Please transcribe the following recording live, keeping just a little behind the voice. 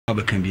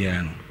can be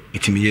an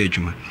itimi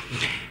juma.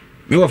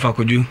 Me wa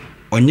fakodu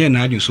onye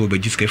na adwo so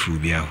obagiska furu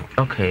bia ho.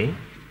 Okay.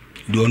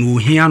 Do no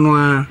hia no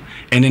a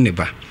ene ne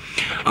ba.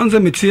 Anza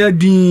metia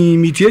din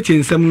metie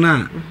chensam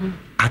na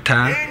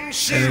ata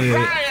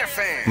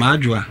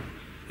maadwa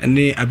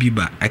ene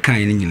abiba aka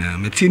ene nyina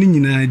metie ne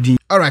nyina din.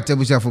 All right,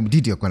 ebusia from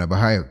Didi Kwanaba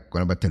High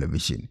Kwanaba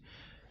Television.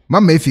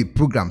 Mama efi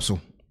program so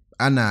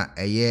ana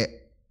eye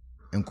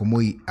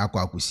enkomoyi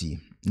akwakusi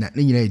na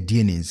ne nyina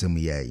die ne nsam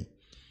yayi.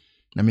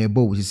 Na me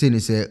bo wo se ne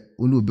se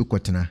onu obi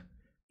kwotena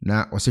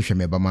na osehwe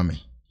me ba mame.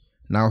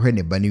 Na ohwe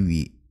ne ba ne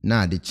wi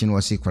na ade chi no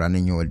ose kwara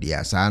ne nyo de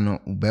asa no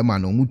be ma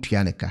no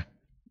mutua ne ka.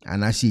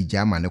 Ana si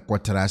jama ne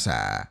kwotara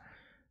sa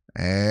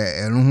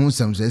eno hu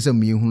sam se se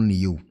me hu ne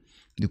yo.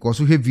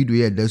 Because we video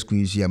here that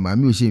screen so ya ma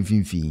me o se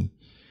mfimfin.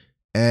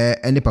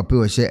 Any papa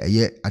o she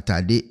eye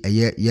atade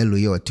eye yellow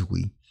ye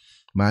otikui.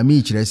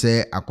 Maami kire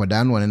se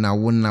akoda no na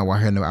wo na wa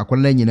hwe no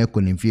akoda nyina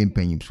konimfie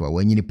mpanyim so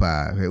wa nyini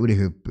pa hwe wo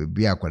de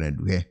bi akoda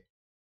du he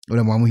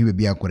wo mo hibe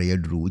bi akoda ya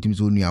duru utimi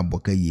so nu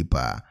aboka yi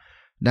pa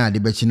na ade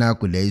be china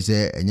akoda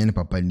ise enye ne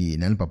papa ni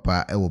na ne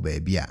papa e wo ba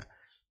bia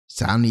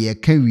sa no ye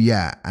kan wi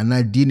a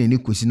ana di ne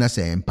kosi na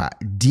se empa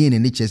di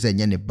ne chese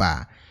enye ne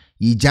ba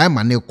yi jai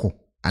ma ne ko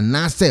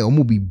ana se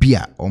omo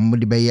bibia omo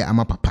de be ye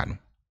ama papa no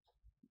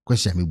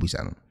kwesha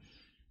mebusa no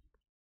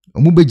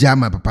omu beja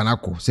ma papa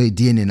nako say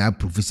DNA na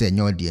professor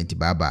nyo de anti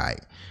bye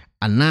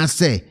ana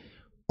say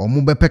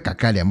omu bepe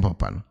kakra de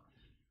papa no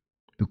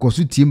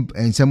because team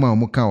ensema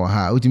omu ka wa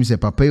ha utimi say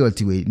papa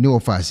yoti we ni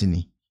ofa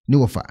asini ni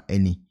ofa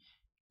eni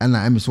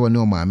ana amiso ne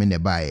o ma me ne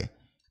bae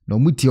na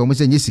omu tie omu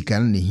say nyesika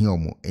na hi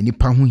omu eni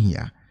pa ho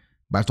hia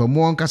but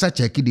omu onkasa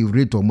check the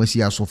rate omu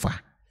si asofa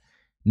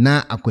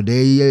na akoda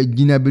ye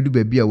gina bedu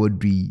ba bia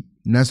wadui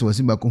na so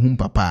wasi ba ko hum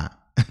papa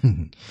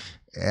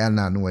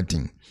ana no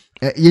watin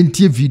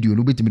yentie video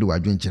no betimi de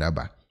wadwen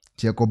kiraba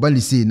tie ko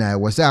balisi na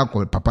wose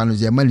akọ papa no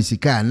je malisi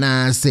ka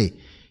na se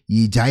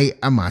yijai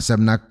ama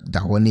asam na da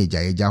ho na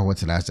ejai ja ho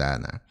trasa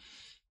na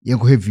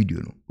yenko he video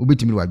no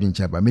obetimi de wadwen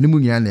kiraba menimu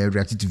nyina na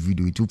react to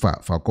video itu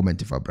fa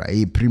comment fa bra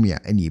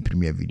premier any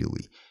premier video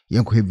we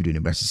yenko he video ne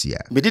bra sisi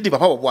ya medidi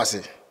papa bobo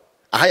ase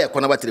ahaya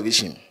Kwanaba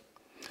Television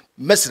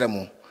mesra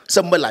mu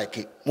se mo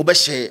like mo be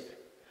share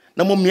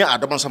na mo mia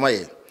adom so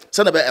maye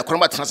se na be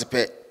Kwanaba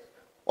transfer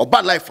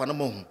oba life na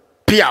mo hu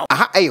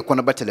aha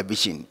Kwanaba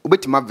Television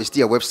ubetima visit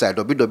your website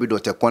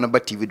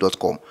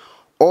www.kwanabatv.com.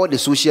 all the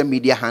social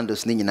media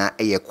handles ni nyina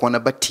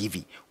Kwanaba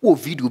TV wo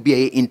video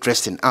be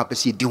interesting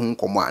apesi di ho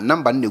nkomo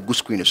number na gu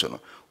screen so no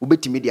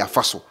ubetimi dia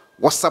faso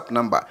WhatsApp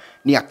number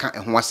ni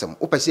aka ho asem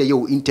opese ye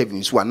wo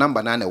interview so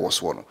number na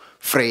woso no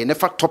free ne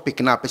fa topic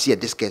na apesi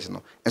discuss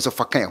no enso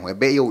fa kan ho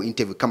be ye wo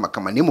interview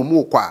kama ne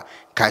mo kwa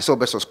kai so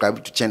be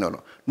subscribe to channel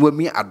no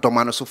mi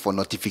adoma no so for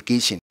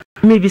notification.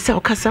 Maybe say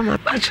okasama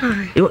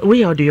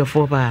we are do your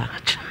for ba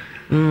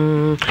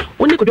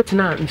oni ko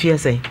dotina mfie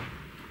say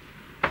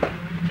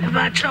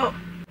bacho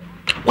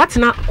what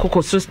na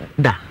kokoso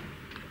da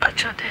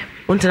bacho dem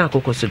ontina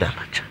kokoso da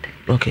bacho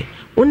dem okay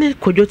oni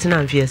ko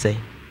dotina mfie say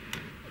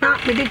na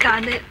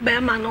medika ne be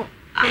ma no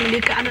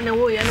amedika ne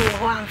wo ye no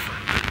wo anfa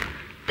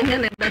ene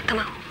ne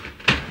betana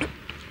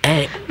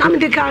na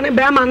medika ne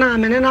be ma na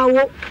amene na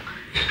wo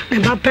ne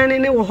ba peni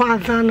ne wo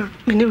anfa na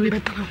meni wi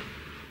betana.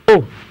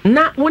 Oh,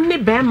 na woni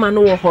be ma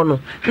no wo ho no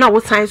na wo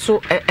san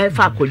so e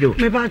fa akoyo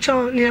me ba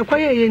cho ne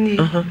ekwaye ye ni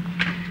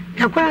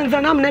yakwa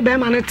nza na me be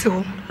ma ne te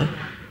ho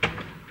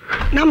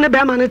na me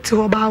be ma ne te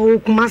ho ba wo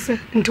kumase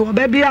nti wo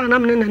ba bia na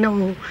me ne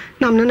wo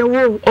na me ne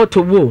wo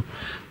oto wo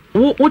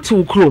wo ti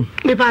ukrom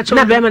me ba cho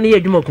na be ma ne ye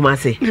adwuma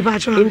kumase me ba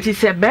cho nti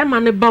se be ma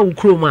ne ba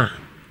ukrom a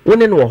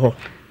woni ne wo ho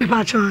me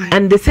ba cho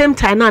and the same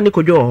time na ne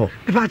kojo ho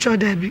me ba cho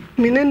da bi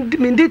me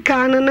ndi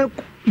ka na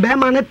be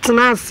ma ne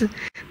tenase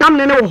na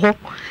me ne wo ho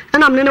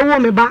na me ne wo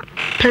me ba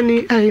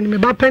penny me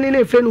ba penny na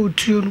efe no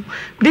otuo no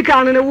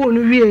dika na ne wo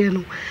no wie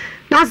no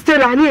na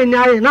still ani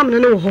enyaye na me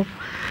ne wo ho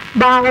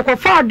ba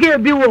okofa ga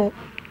bi wo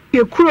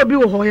ye kuro bi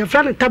wo ho ye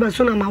friend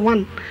tabaso na ma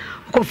 1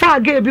 okofa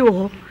ga bi wo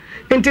ho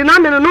enti na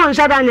me no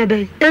nsha da anya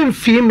dai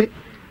emfie me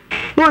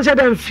no nsha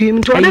da emfie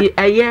me to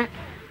eye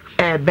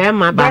be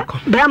ma ba ko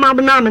be ma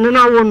na me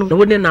na wo no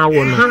wo ne na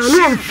wo no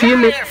no emfie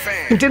me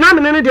enti na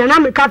me ne de na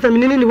me ka fa me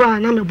ni wa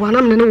na me bo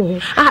na me ne wo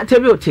ho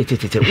tebi o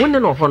tete wo ne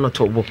no ho no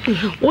to bo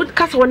wo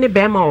ka se wo ne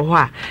be ma wo ho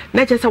a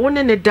na che se wo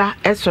ne da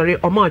sorry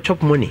o ma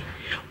chop money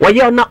wo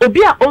ye na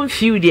obi a on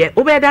feel there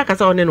wo be da ka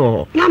se wo ne no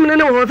ho na me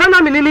ne wo fa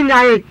na me ni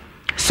nyaye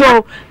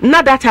so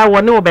na that I wo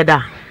ne wo be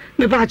da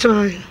me ba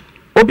cho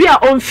obi a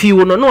on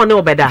feel no no ne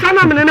wo be da fa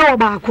na me ne wo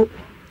ba ko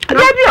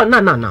Debi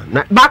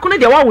na ba ko ne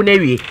de wa wo na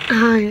wie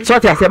so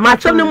te say ma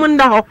chom ne mu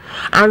nda ho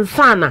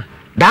ansana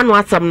da no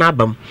asam na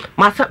abam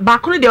ma ba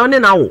ko ne de one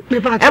na wo e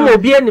ma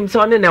obi anim se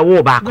one na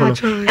wo ba ko no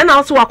e na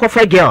also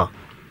wakofa girl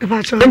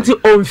enti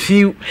on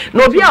feel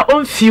no obi a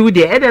on feel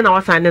de e de na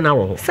wasan ne na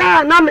wo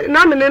sa na me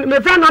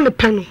fa na me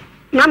peno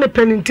na me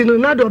peniti no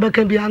na do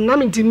obeka bia na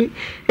me ntimi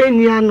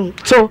enia no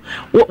so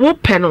wo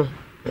peno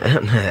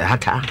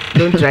hata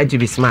don't try to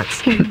be smart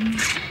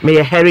may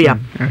you hurry up.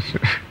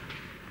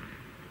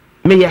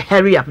 May you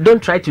hurry up. Don't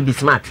try to be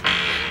smart.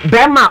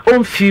 Bema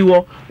on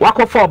fuel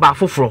wakɔfa ɔba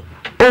foforo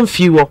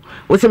ɔmfi wɔ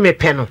wo se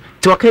mepɛ no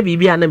nti wɔka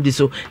biribi anam di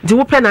so nti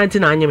wopɛ na nti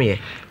na anyem yɛ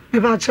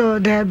mebakyɛ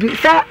daabi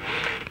sɛ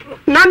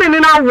na me ne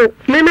na wo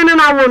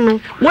no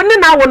wo ne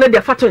na wo no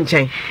deɛ fa to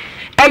nkyɛn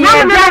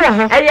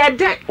ɛyɛ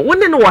dɛ wo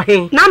ne no wɔ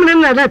he na me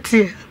ne na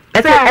teɛ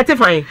ɛte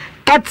fan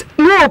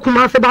no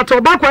okuma se bato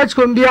ɔba kwa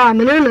chikom bia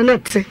me ne na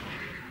te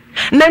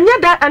na nya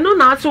da ɛno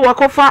na aso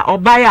wakɔfa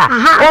ɔba a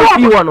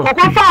ɔfi wɔ no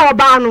wakɔfa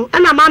ɔba no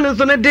ɛna ma me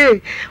so ne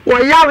de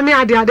wɔyaw ne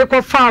ade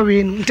kɔfa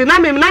we no nti na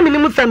me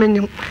nim sɛ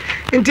menyem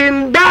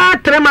nti da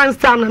 3 months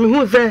time na me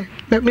hu sɛ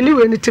me ni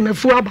we ne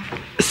timafu aba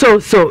so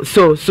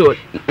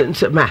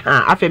ma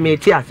afa me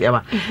ti ase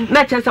aba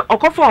na kyɛ sɛ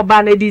ɔkɔfa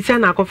ɔba na di sɛ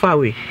na akɔfa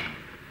we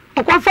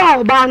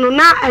ɔkɔfa ɔba no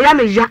na ɛya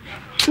me ya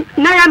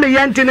na ya me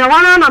ya nti na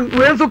wana na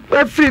we nso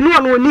afiri no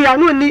no ni ya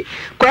no ni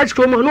kwa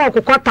chikom no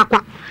ɔkɔkɔ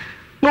takwa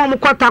no mo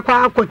kɔta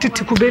kwa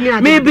akɔtiti kubeni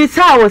ade me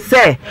bisa wo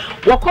sɛ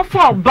wɔkɔfa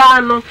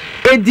ɔba no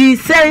edi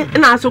sɛ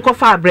na aso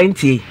kɔfa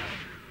abrantie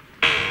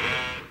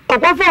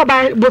ɔkɔfa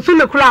ɔba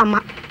bosume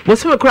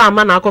kura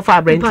ama na akɔfa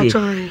abrantie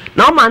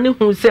na ɔma ne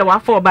hu sɛ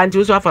wafa ɔba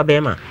nti so afa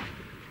bɛma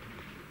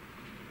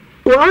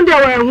wɔn de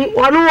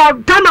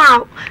wɔn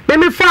tama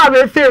me fa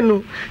we se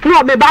no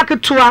no me ba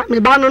ketua me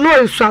ba no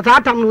esua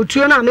tatam no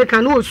otuo na me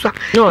ka no osua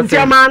nti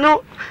ama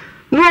no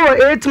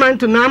 8 months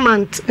to 9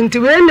 months nti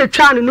we ne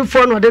twa no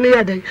fo no de ne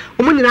yede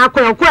omu nyina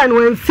akɔ no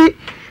wansi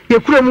ye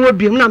kuro mu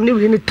obiem na me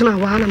we ne tena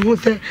wa na me hu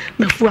se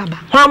mafu aba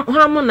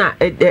hwa na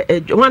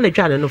hwa na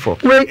twa no fo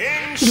we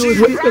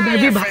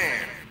Abiba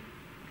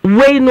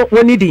we no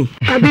woni din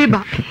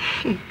Abiba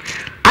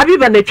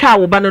ne twa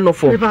wo ba no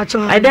fo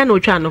I then no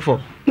twa no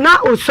fo na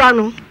osua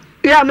no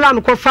ya me la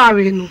me kɔ fa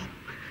we no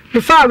me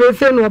fa we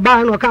se no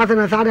ba no ka se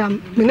na sa da me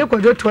ne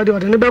kɔjo to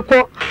de ne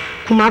bɛkɔ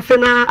kuma fe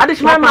na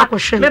adishima ma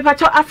me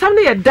pacho asam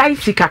ne ye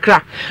daisi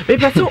kakra me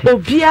pacho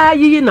obia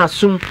yiyi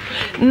nasum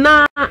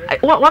na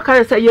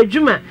wakare say ye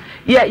dwuma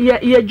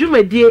ye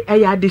dwuma die e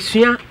ya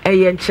adesua e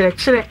ye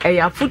nkyerɛkyerɛ e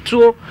ya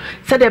futuo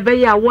se de be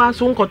ya wa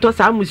so nkoto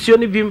sa amusuo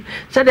ne bim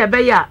se de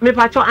be ya me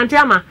pacho anti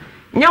ama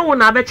nya wo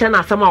na abeche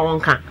na asam a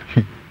wonka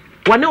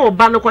wone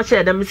oba no kɔ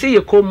hye dem se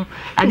ye kom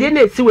ade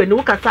na esi we ne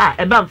wo kasa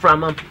e ba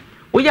mframa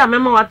Oya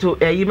mema wato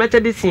yi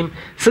metede sim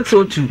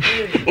 602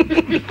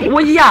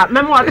 Oya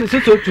mema wato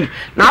 602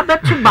 na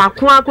abetu ba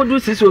ko akodu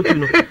 602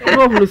 no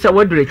no hunu se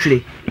wadure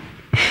kire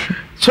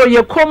so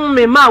ye kom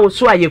me ma wo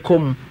so aye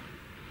kom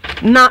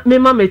na me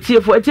ma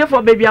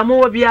etiefo baby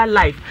amowa bia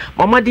live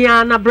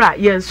momoden na bra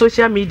ye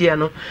social media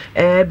no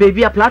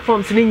baby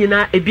platforms ni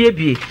nyina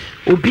ebiebie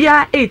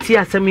obia eti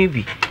asem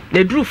bi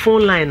na duru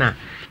phone line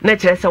na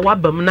kyerɛ sɛ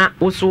wabam na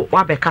woso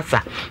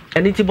wabɛkasa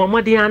ɛne ti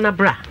bɔmmɔden na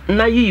bra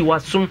na yi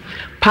wasum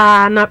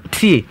pa na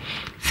tie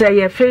sɛ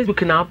yɛ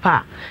Facebook na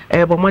pa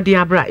bɔmmɔden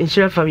abra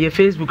Nhyira FM yɛ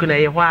Facebook na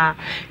yɛ hɔ a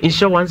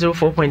Nhyira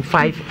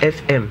 104.5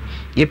 FM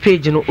yɛ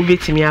page no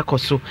wobɛtumi akɔ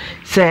so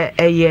sɛ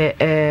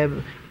ɛyɛ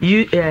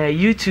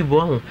YouTube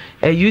ho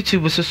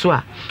YouTube so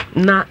a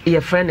na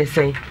yɛ frɛ ne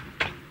sɛn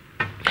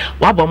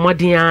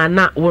wabɔmmɔden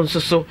na wo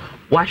nso so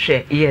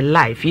wahwe ye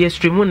live ye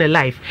stream on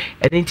live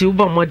and nti wo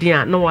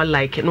bomodin na wa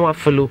like na wa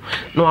follow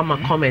na wa ma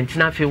comment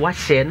na fe wa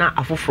share na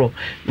afoforo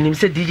nim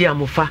se DJ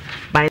Amofa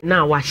by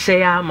now wa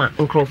share ma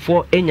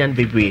nkrofo enyan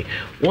bebre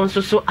won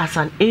so as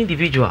an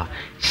individual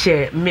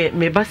share me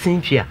ba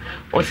sinfia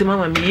o se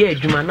mama me ye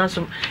adwuma na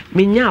so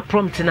me nya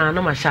prompt na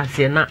ma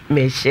share na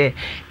me share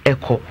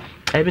eko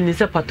ebi ni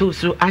se pato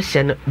so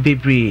ahye no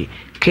bebre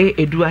ke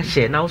edu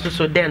ahye na wo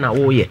so den na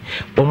wo ye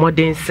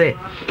bomodin se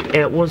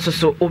won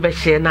so obe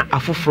share na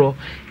afoforo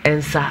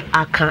ensa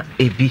aka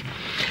ebi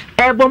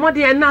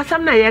bomodin na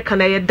asam na ye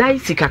kana ye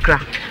daisi kakra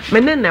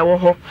mene na wo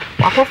ho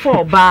wakofo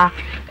oba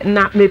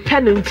na me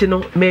penu nti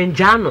no me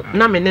ngja no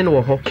na mene no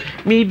wo ho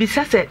me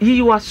bisa se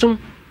yiyi wasum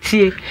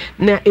tie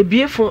na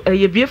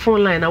ebiefo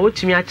online na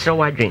wotumi a kire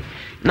wadwen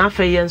na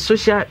fa ye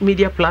social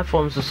media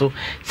platforms so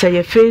say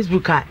ye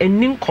Facebook a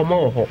enin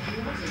komo wo ho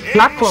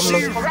platform no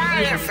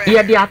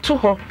ye de ato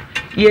ho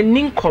ye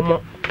nin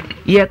komo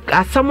ye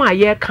asam a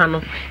ye ka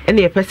no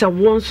ene ye pese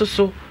won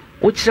so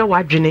wo kire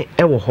wadwene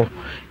e wo ho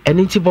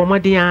ene nti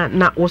bomoden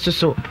na wo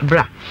so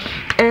bra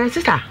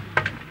sister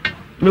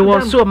me wo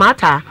so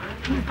mata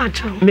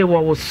me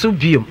wo so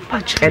biom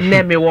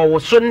ene me wo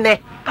so ne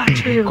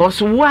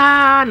cause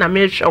wa na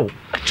me show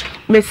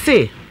me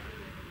say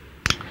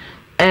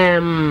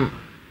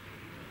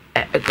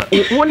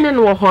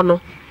wonen wo ho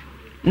no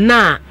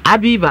na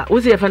Abiba wo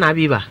se fa na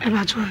Abiba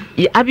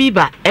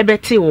Abiba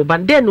ebete wo ba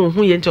den no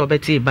hu ye nti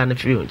obete ba na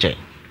free nche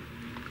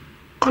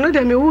ono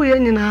de me wu ye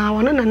nyina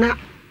wono na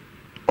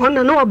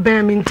ona no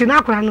obem nti na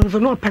akora no so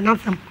no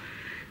penasam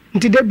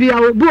nti de bia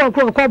obu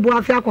okọ bo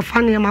afi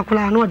akọfa ne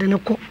makora no de ne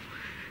kọ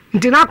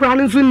nti na akora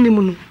no so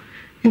nnim no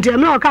nti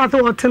me oka so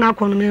wotena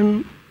kọ no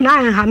me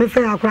na ha me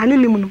fe akora ne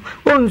nnim no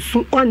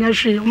onsu onya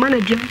hwe o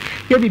manadua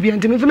ye bibia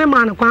nti me so me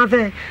ma na kwa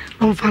fe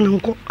onfa ne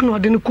nkọ na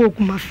de ne kọ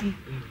okumafi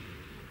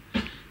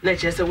na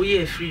chese wo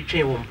ye free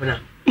train wo mpona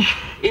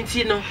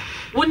nti no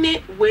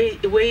woni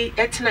we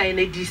etena ye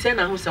na di se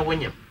na ho se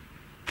wonyam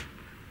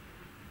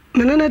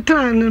menene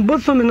tran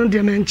boso me no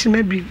de menchi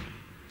mabi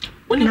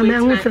na me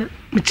hu se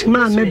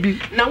mitima maybe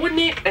na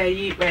woni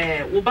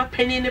wo ba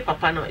pani ne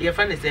papa no ye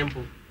fa ne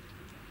sample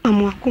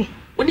amoako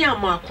woni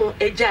amoako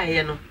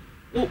ejaye no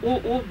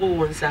wo bo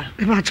wonsa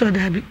e ba cho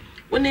da bi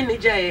woni ne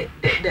jaye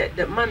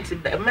the month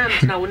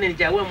na woni ne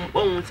jaye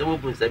won se wo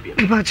bonsa bi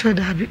e ba cho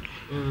da bi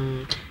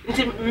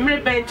nti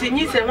mre ba nti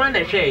nyi se wan na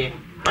hweye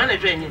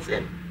nyi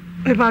se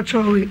e ba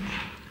cho we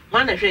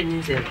wan na hweye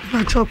nyi se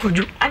ba cho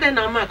kojo ada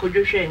na ma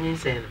kojo hweye nyi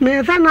se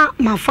me fa na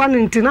ma fa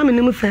ne nti na me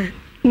nim se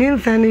nyi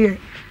se ne ye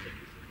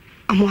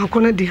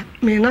amoako na dia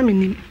me na me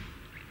nim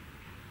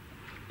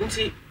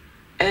nti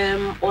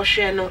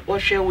ohwe no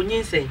ohwe wo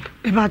nyi se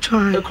e ba cho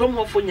an ekrom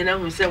hofo nyina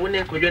hu se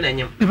woni kojo na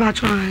nyem e ba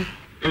cho an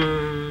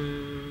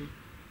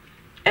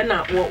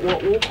ena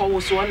wo ko wo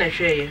so na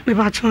hweye me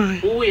ba cho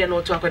an wo ye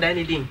no to akoda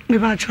ni din me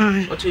ba cho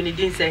an o to ni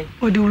din say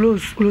o di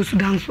Rose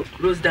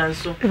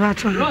danso e ba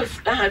cho an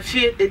Rose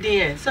fie de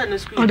din so na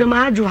school o de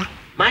maajwa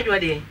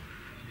de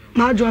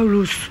maajwa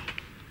Rose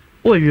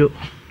oyo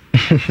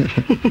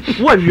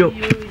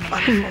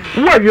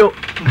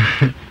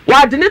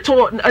wa de ne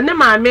to ne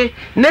maame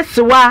ne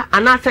sewa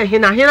anasa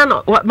hina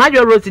no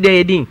maajwa Rose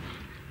de din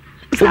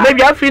o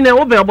baby afri ne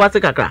wo be obo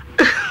kakra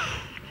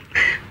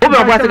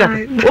Oba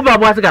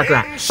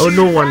kakra. Oh,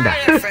 no wonder.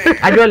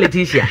 I do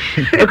Leticia.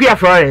 Ekuya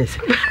Florence.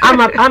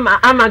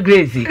 I'm a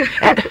Gracie.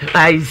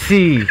 I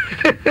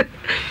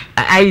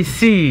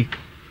see.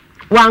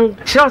 One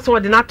chance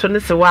ordinato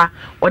nesewa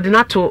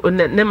ordinato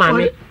ne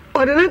mame.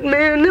 Ordinato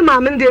ne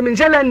mame de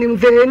minjela nim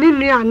ze ni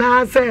mi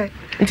ana se.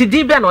 Nti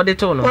di be na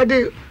odito no.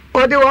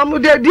 Ode wa mu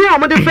de di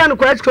amode friend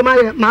ko exco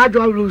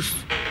Maajwa Rose.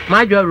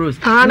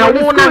 Na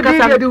wo na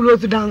kasa de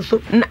Rose danso.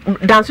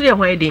 Danso ye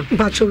hwan din?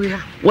 Bacho ya.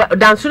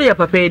 Danso ye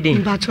papa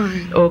din. Bacho.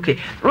 Okay.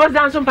 Rose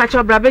danso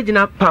pacho brabe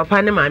gina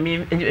papa ne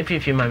mame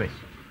fifi mame.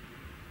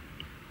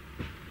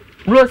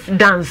 Rose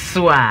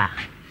danso a.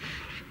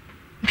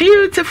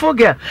 Beautiful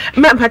girl.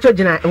 Me pacho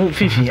gina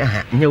fifi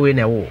nye we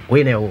na wo.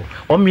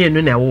 O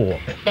mienu na wo.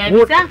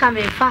 Wo sanka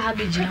me fa ha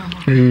be gina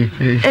ho.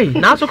 Eh,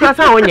 na so kra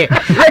sa wonye.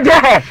 Aje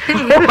he.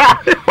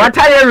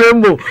 Wataye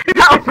rainbow.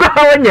 Na kra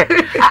wonye.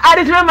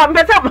 Ade tme ma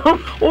mpesa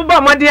wo ba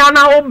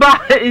modiana wo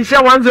ba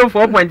insha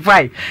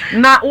 104.5.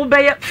 Na wo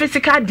be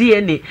physical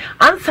DNA.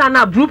 Ansa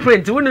na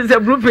blueprint, wonu se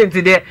blueprint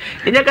de.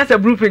 Enye ka se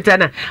blueprint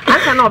na.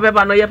 Ansa na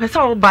obeba no ye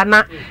pesa wo ba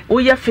na wo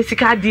ye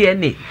physical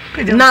DNA.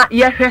 Na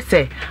ye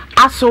hwese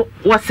aso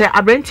wase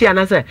abrentia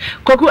na se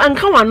koku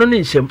anka wano ne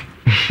nshem.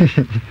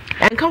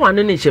 Enka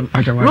wano ne nshem.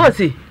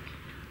 Rosie,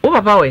 wo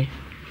papa we?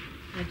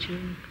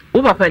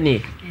 Wo papa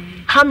ni?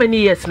 How many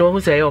years no who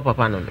say your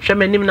papa no? Hwe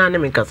manim na ne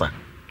menkasa.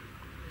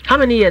 How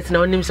many years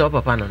no nim say your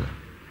papa no?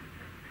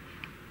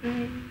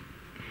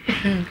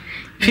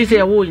 Fi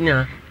say wo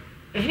nya.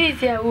 Fi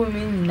say wo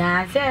mi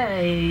na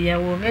say ya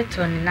wo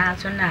meton na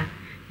so na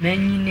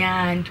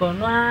manyina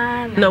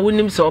ntono na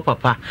wonim say your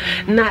papa.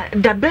 Na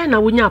da be na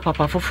wonya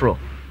papa foforo.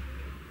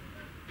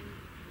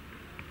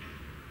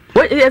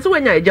 Yes,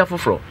 when you're a job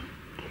for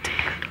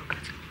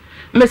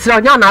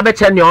Mr. Yana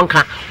better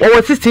Nyonka,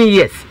 over 16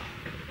 years.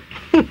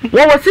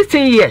 What was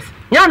 16 years?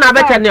 Yana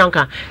better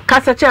Nyonka.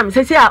 Casa Cham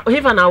says, yeah,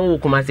 even I will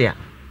come as here.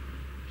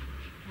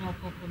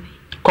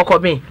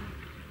 Cocobe,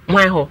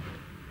 my ho.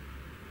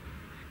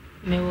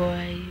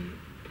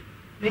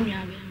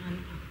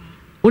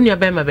 Unia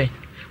Bemabe,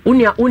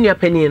 Unia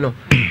Penino,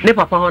 ne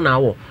papa on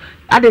our.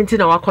 I didn't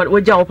know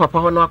what your papa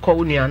on our call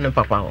Unia and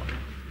papa.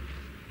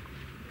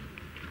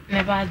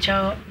 Never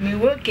job me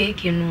work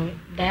cake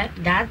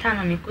that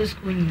time me go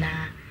school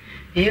na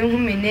e hu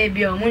me na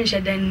bi o mun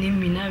sheda nnim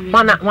mi na we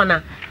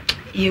wana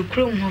ye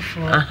krom ho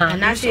for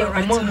and I say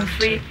o mo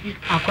free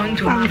account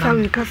to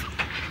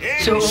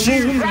so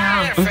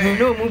o mu me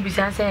no mu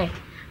bisa say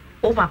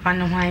o papa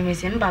no hwan me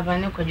say papa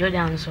ne ko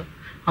Jordan so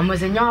o mo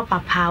say nya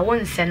papa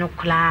won se no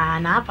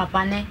kla na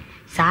papa ne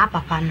sa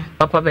papa no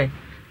papa be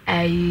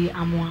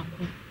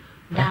amoako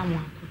da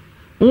amoako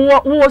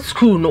What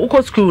school no?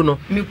 What school no?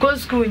 Me go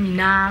school ni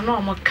na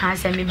mo kan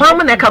se me. How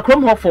many ka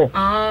krom ho for?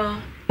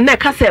 Na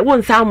ka se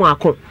won sa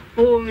amoako.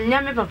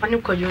 Nya me papa ne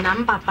kojo na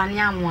me papa ne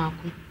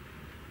amoako.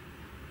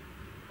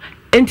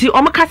 Enti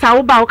o mo ka sa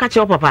wo ba wo ka che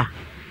wo papa?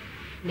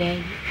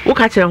 Dey. Wo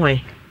ka che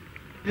hwan?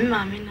 Me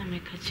ma me na me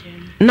ka che.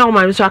 Na o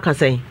ma me so aka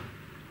sai.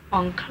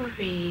 On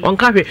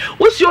carry.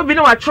 Wo si obi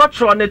na wa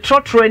trotro ne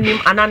trotro anim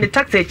ana ne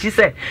taxi chi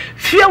say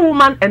fear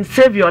woman and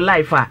save your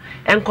life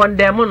and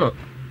condemn no.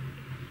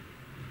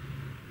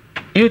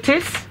 You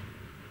taste?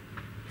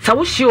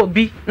 Sawoshi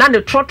obi na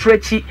the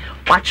trotrechi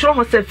watchro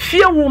ho say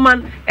fear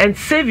woman and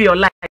save your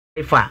life.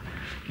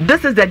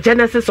 This is the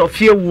genesis of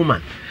fear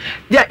woman.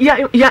 Ya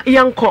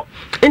yanko.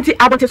 Enti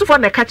abonteso for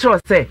na catcher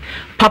say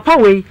papa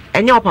we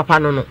enye papa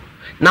no.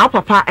 Na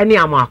papa ene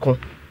amako.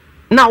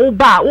 Na wo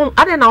ba wo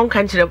ade na won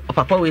kan kire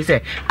papa we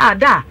say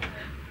da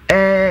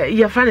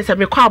your friend say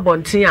me kwa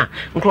abonten a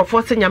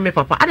nkrofo se nya me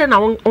papa ade na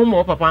won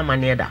mo papa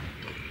amane da.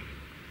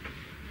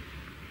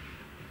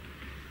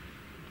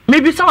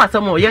 Maybe so as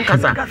some more young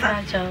casa.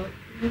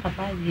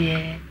 Papa,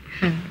 yeah.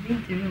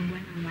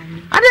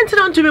 I didn't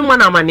know to me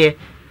one money.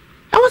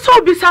 I was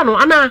so bisano,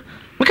 Anna,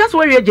 because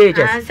where you're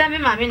JJ.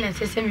 Some mammy and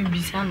say,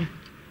 Bisano.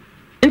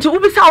 Into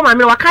ubisa o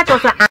mame waka cho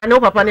say an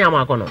papa ne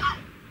amako no.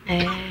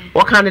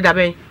 Waka ne da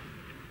ben?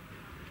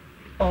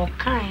 O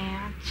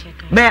kan check.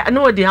 Be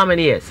no di how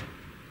many years?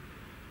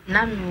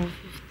 Now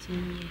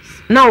 15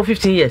 years. Now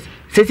 15 years.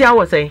 Sesi I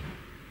was saying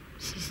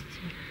 16.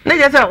 Na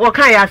just say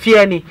waka ya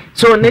fear ni.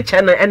 So ne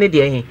che no ene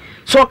de hin.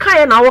 So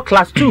kan na wo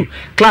class 2,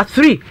 class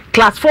 3,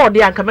 class 4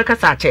 dey an kameka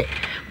sa che.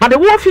 But the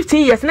war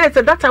 15 years na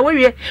say that time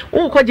we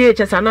wo ko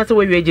JHS and say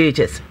we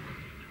JHS.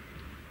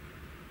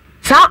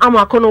 Sa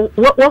amako no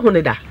wo hu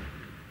ne da.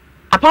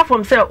 Apart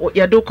from say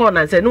you do call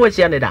and say no we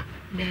share ne da.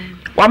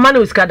 Wa man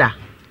we skada.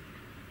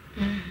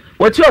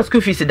 What your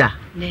school fees da?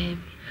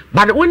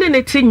 But when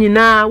ne ti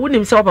nyina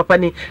wonim say papa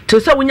ni to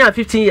say wonya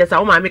 15 years a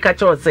wo ma make a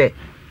cho say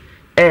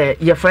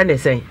your friend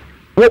is saying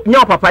wo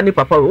papa ni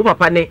wo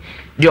papa ni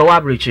de o wa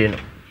brechi no.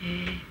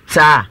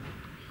 Sa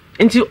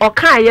nti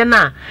okan ye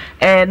na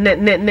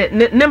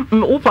ne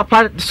wo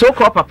papa so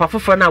called papa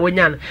foforo na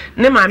wonya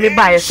ne ma me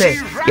ba ye say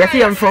ye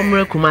say am from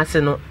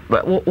Kumasi no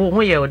wo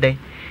ho ye oden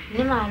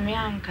Ne ma me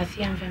an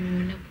kasi am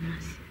from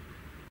Kumasi.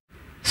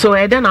 So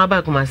then na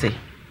ba Kumasi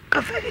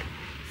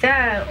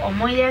Sir,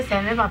 omo ye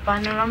say me papa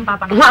no ram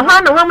papa no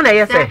wa na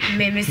ye say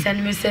me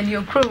send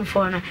your crew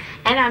for no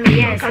and I me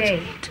ye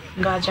say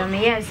gaja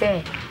me ye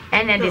say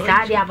and then this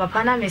idea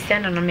papa na me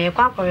send no me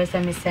kwa kore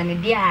say me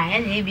send dia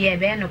and e bi e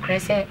be no kre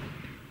say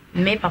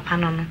me papa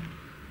no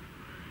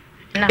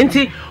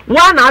nti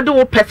wa na ade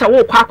wo pesa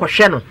wo kwa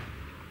kwhwe no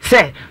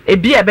say e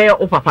bi e be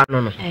wo papa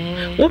no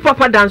wo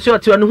papa dance o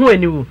te no ho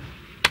aniwu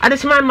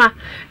adesima ma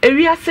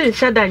ewiase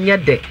nhyada nya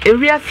de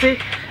ewiase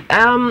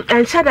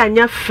nhyada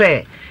nya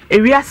fe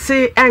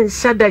ewiase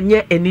nhyada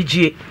nya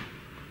enijie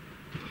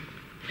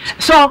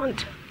so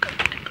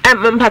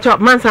mpacho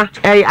mansa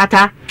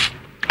ata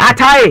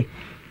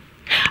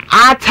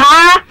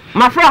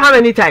my friend how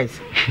many times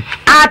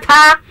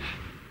ata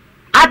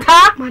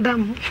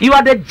Madam, you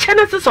are the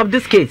genesis of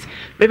this case.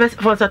 Maybe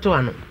fansa to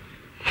ano.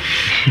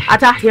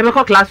 Ata, you be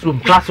classroom,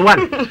 class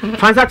 1.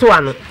 Fansa to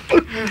ano.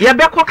 You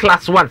be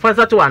class 1,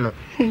 fansa to ano.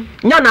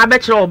 Nya na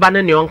abekire oba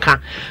ne ne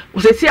onka.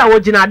 Usesi a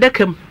wogina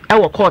adekem e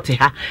wo court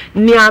ha.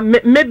 Nia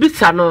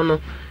mebisa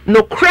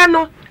no kre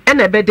no e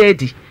na be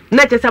daddy.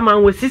 Na chese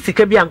man we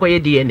sisika bi ankoye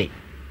DNA.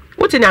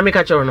 Wuti na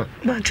ameka choro no.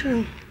 but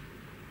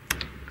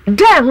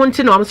Den ho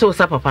nti na am se wo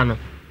sa papa no.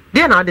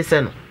 Den na ade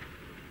se no.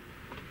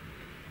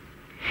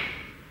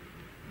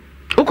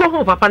 Uko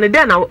ho papa ne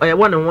den na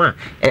won ho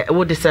a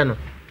wo de se no.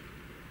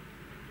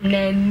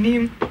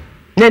 Nanim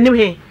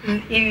he.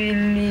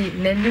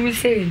 Nanim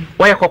say.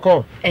 Why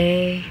kokko?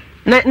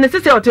 Na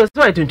sisi o te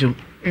so etuntum.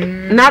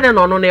 Na de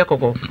no na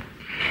kokko.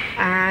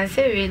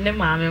 Say we ne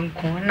maame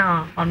nko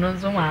na ono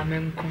nso maame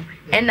nko.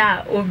 E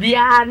na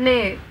obia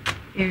ne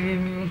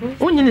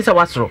Unyini say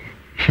wasro.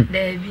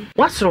 Debi.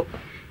 Wasro.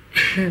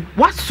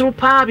 Wasro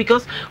pa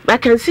because I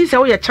can see say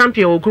we are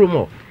champion o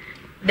groom.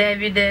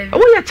 Debi.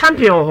 We are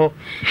champion ho.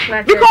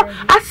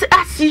 Because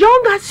as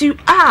young as you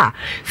are,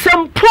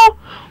 sempo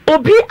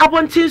obi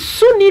abontin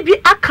suni bi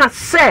aka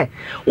se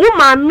wo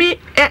maami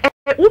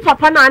wo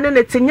papa na ane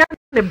ne tenya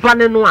ne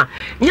bane no a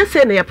nya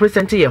se na ya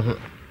present ye ho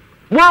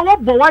wa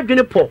bo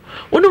wadwene po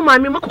wo no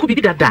maami makoko bi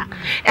dada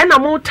e na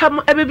mo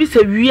tam ebebi se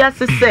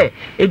wiase se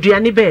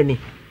eduane be ni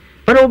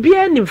but obi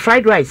ani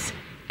fried rice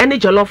any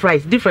jollof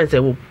rice difference e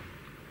wo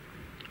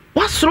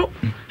wasro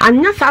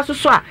anya sa so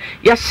a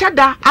ya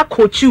shada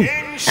akochu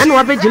e na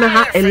wabegina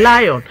ha a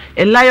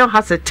lion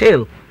has a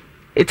tail.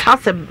 It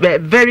has a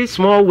very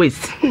small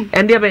waist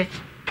and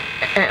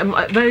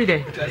very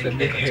there.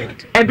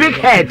 A big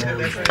head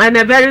and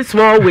a very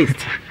small waist.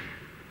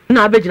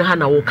 Na abegina ha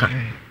na woka.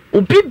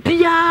 Obi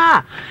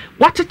bia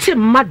watete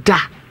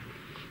mada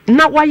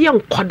na waye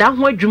nkoda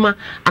ho adwuma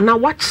ana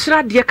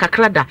wachira de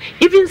kakrada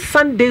even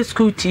Sunday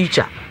school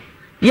teacher.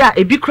 Yeah,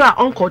 a big cry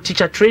uncle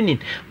teacher training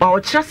but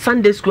wachira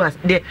Sunday school as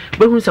de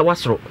behun se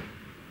wasro.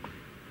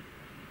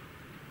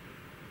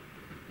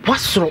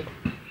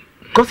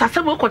 Because I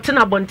said, we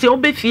continue bonti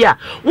obe fia.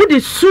 Wo de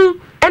su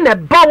and a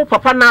bow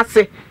papa na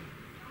se.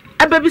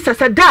 A baby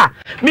said, da,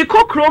 me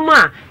ko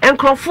kroma and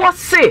crofo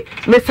say,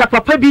 Mr.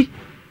 Papa bi.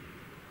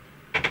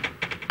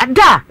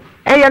 Da,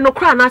 no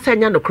cry na say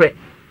nya no kre.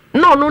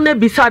 No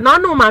bisa na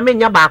no ma me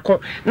nya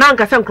baako. Na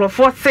nka se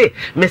crofo say,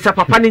 Mr.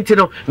 Papa nti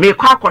no, me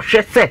ko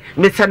akohwe se,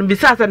 Mr.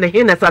 Bisa se ne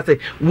hina se,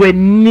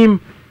 wanim.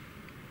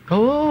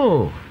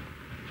 Oh.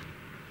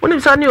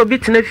 Wonim sa ne obi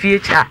tena fie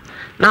cha.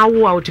 Na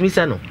wo a otimi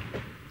se no.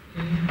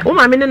 O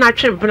ma me ne na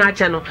twe mpena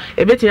che no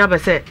ebetumi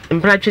abese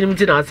mpena twe nim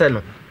ti na ase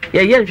no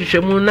ye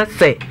nhwehwemu na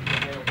se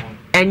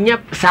enye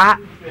sa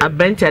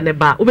abente ne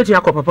ba obetumi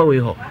akọ we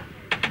ho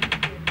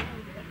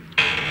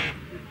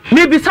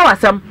me bi sa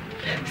wasam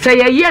se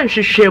ye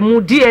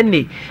nhwehwemu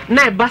DNA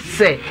na e ba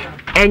se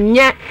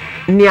enye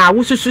ne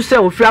awususu se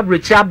ofri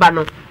abrochi aba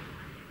no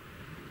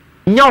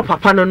nya o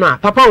papa no a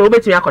papa we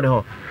obetumi akọ de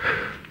ho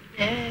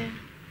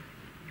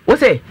wo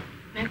se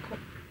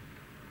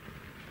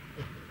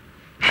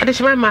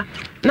Adishima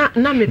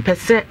na me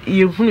pese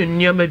ye hunu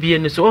nneoma bi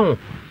eni so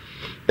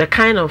the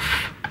kind of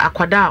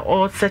akwada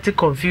or set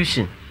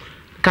confusion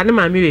kan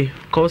ma me we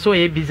ko so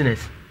ye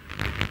business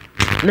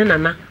ne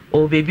nana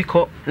o baby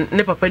ko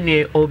ne papa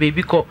ne o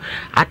baby ko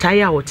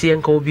ataya wo tie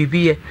nka o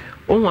bibiye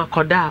ohun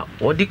akoda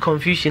o di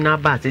confusion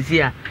about it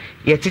here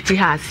ye titi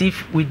ha as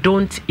if we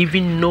don't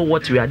even know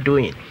what we are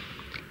doing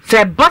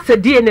say boss a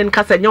DNA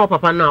nka say nya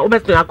papa na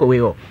obeto akowe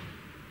ho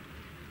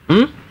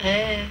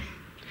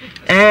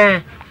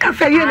ka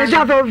fe ye ne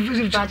java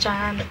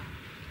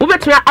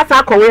obeto asa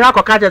akowe ha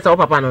akoka je say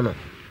papa no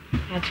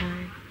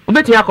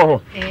obeto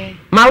akoho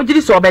ma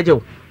ojiri so obeje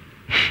o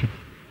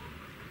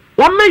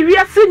wama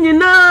wiase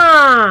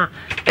nyina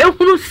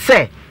ehunu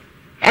se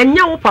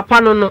enya wo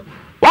papa no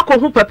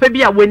wakohu papa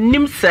bi a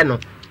wanim se no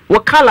wo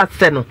kala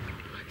se no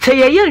se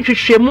ye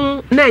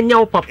nhwehwemu na enya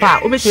wo papa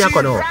obetia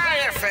akono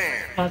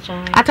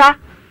ata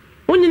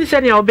wonyini se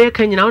ne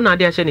obeka nyina wo na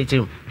ade ahye ne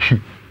tim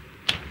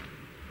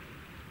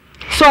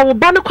so wo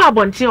ba no kwa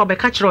abonten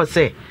obeka kire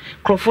se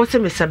krofo se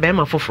mesebe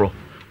ma foforo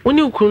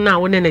woni ukuru na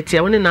wo ne ne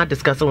tia woni na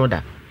discuss wo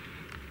da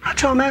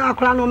acho me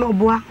akura no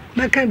boa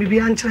me kan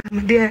bibia nkyere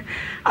me de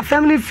a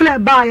family flare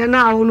ba ya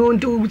na wo no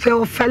se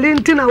o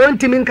falenti na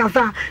wonti min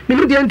kasa me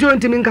ni de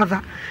wonti min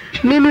kasa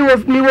mi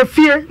wo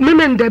fie mi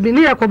ndabi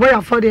ni yakobo ya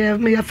for the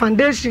me ya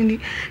foundation ni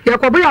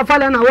yakobo ya for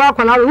na wa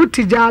akwala we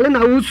utijale na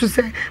wusu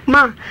se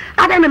ma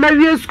ada na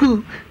mawie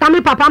school na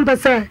me papa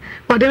mpese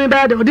ode me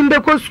bede ode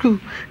mbeko school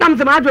na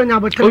me ma adwo nya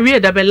botan o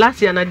wie da be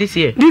last year na this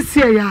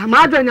year ya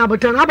ma adwo nya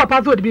botan na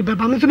papa so ode bi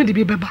beba me so me de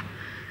bi beba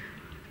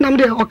nam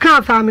de o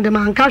kan fa me de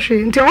man ka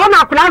hwe nti o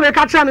na akwala we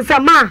ka kira me se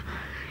ma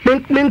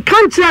men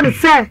kan kira me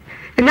se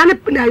enya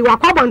ne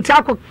yakobo nti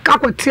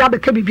akotia be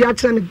ka bibia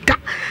kira me da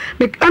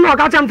me ana o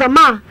ka kira me se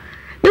ma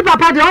me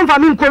papa de on fa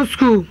me nko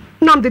school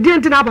nam de die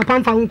nti na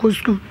papa fa nko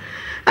school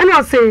ana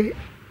o se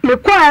me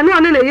kwa na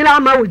ne yira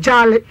ama wo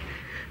jale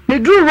me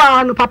dru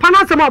wa no papa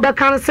na se ma obe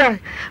kan se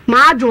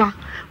ma adwa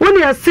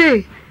woni e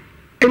se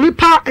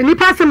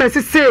enipa se me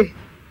se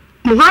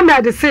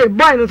Muhammad say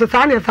boy no to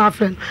tani fa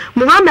friend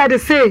Muhammad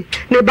say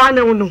ne ba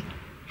ne wono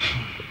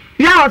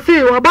ya o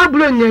say wo ba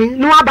bulo nyen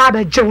no aba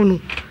ba je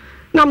wono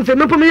na me say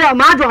me pomi ya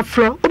ma adwa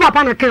flo o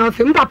papa na kan o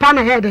say me papa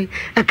na head e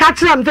ka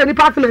kire am say ni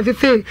part me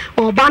say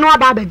o ba no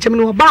aba ba je me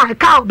no ba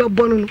ka o be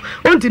bono no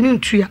o ntimi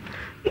ntua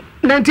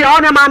nti o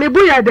na ma me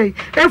bu ya dey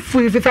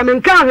efu ifi say me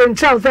kan he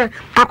nchel say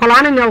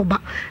akola na nya oba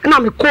na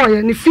me ko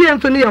ye ni fie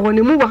nso ni ye ho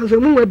ni mu wanzo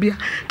mu wa bia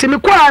ti me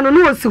ko ya no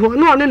no osi ho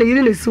no ne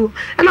yiri ne si ho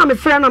na me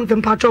frɛ na me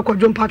mpacho ko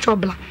dwo mpacho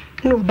bla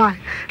no ba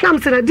na me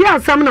say na dia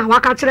asam na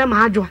waka kire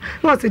ma adwo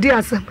na o say dia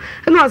asam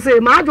na o say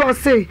ma adwo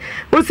say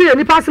o say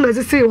ni pass me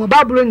say o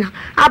ba bulo nya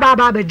aba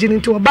ba jini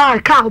nti o ba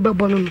ka o be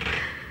bono no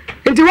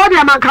nti wodi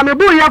amanka me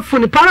bu ya fu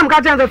ni param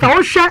ka chanza sa o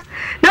hwe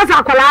na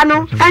sa akola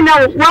no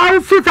enya wa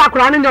fu sa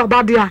akola no ne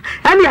oba dia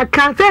ene ya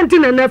kan senti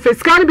na na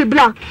fiskal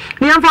bibla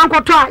ni yamfa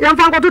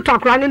nkoto to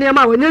akola ne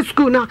ma wonye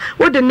school na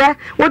wodi ne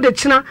wodi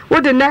china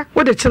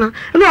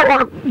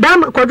no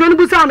dam kodwo ni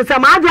bu sa me sa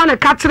ma adwa na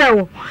ka kire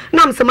wo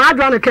na me sa ma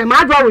adwa na ke ma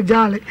adwa wo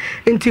jale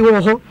nti wo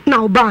ho na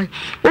oba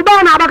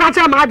na abaka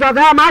kire ma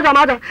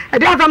adwa e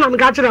dia fa na me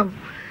ka kire wo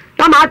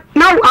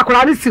na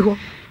akola ni si ho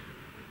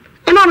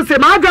ena se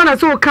maadwa na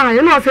so kan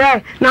ena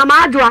se na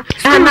maadwa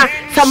na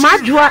sa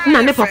maadwa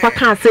na ne papa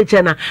kan se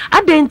je na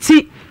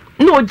adenti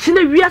na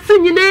ogina wiase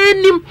nyina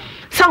enim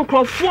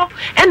sankrofo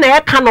ena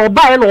e ka na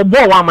oba e na obo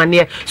wa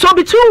amane so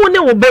between wo ne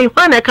wo ban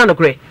hwa na e ka no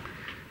kre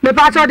me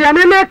pa cho de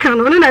me ka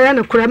no ne na ye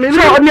ne kre me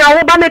so me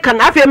wo ba ne ka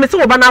na afi me se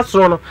wo ba na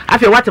soro no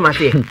afi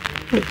watemase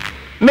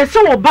me se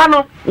wo ba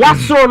no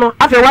wasoro no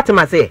afi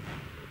watemase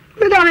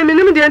me da me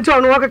nim de enti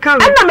ono wo ka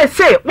na me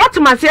say what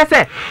ma say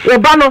say wo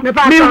ba no me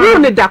hu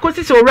ne da ko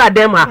sisi owura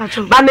dem ha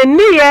ba ne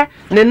niye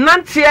ne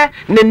nante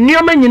ne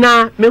nioma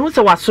nyina me hu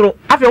se wasoro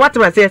afi what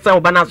ma say say wo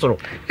ba na soro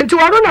enti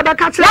wo na ba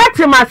ka kire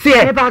what ma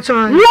say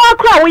wo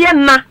kra wo ye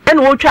na e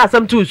na wo twa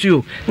asam to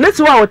usu ne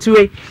se wa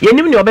wotiwe ye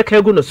nim ne obeka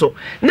egu no so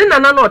ne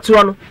nana na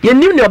otiwo no ye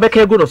nim ne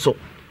obeka egu no so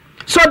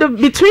the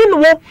between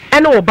wo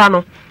and wo ba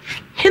no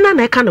hina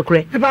na eka no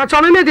kure e ba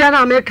cho me dia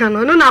na me ka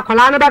no na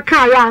akwala na ba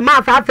ka ya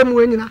ma fa afem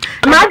we nyina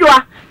ma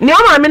adwa ne o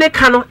ma me ne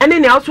ka no ene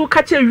ne aso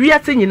ka che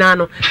wiase nyina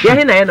no ye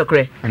hina ye no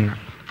kure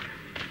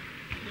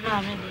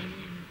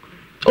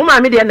o ma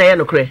me dia na ye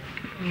no kure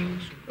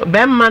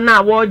be ma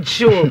na wo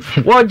ji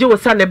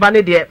sa ne ba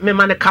ne de me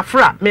ma ne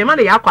kafra me ma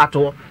ne ya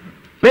kwato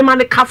me ma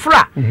ne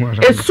kafra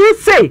esu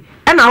sei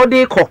e na wo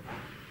de ko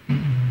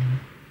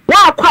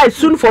wa quite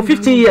soon for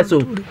 15 years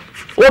old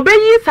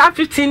obeyi sa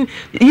 15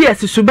 years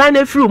suban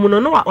na free mu no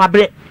no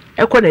wabre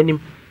ekọ nanim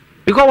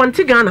because one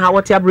tigan ha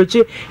what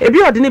abroche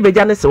ebi odi ni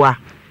beja ne sewa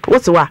wo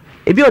sewa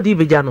ebi odi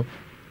beja no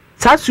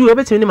sa su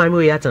obetimi ni mami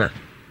oya tana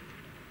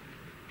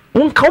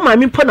won ka o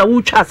mami po na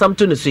wo twa asam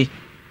to no si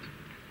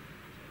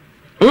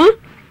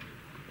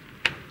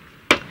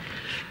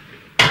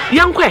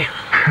yankwe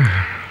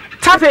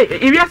tafe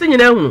iriase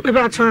nyina hu me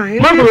ba try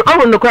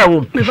mo no kwa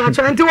wo me ba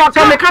try nti wa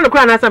so me kan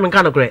kwa na sa me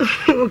kan kwa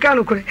o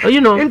kan kwa you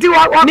know nti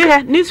wa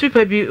ni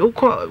newspaper bi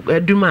uko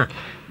aduma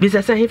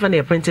bisa say hifa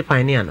na print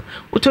pioneer no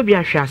utobi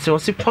ahwe ase o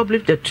si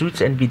publish the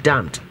truth and be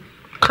damned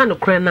kan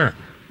kwa na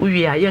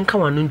uwie a yenka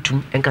wanu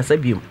ntum enkasa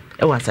biom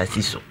e wa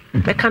asasi so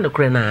me kan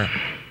kwa na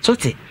so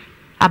te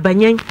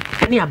abanyen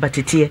ne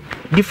abatete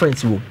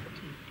difference wo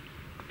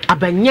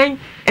abanyan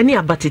ene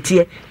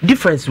abatete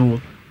difference wo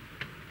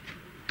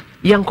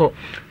yanko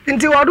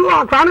nti wodu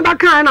akra ne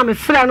baka na me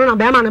frɛ no na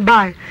be ma ne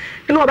bai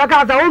ene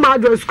obaka ta wo ma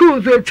do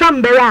school so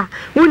twam be ya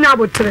wonya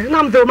botre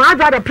na me ma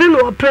ada prenu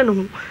o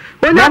prenu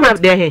wonya ma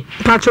de he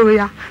pacho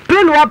ya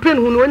prenu o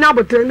prenu no wonya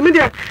botre me de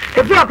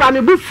e fi akra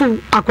me bufu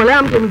akola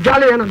am to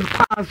jale ya na me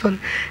kwason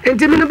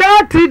nti me no be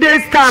 3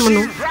 days time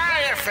no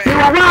ni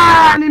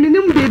wa ni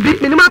nim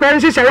bibi ni ma ba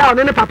nhihye ya o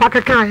ne papa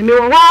kaka ni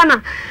wa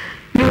na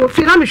ni wo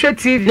fi na me hwe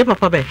TV ne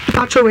papa be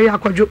pacho ya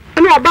akwadwo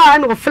ene oba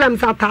na o film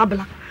sa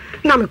tabla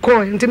na me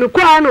call nti me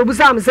call na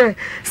obusa me say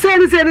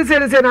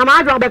na ma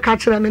adwa be ka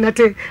kire me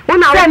nete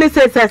wona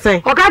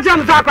say o ka kire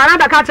me sa kwa na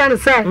be ka kire ne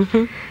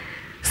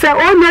say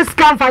on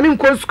scam fa ni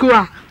nko school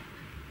a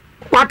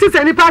what is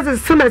any passes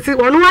semesi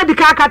wonu adi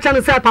ka kire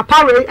ne say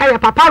papa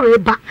we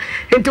ba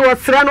nti wo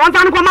sere no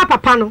onfa no kwa ma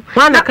papa no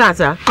wana ka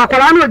sa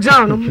akwara no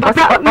jam no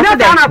papa ne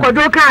fa na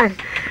akwadwo kan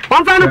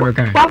onfa no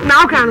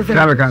na o kan say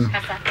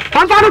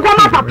onfa no kwa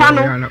ma papa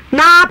no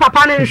na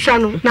papa ne hwa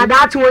no na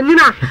daati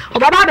wonyina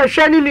obaba da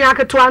hwa ni nua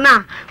keto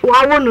na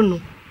wa wonu no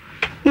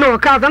no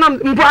ka na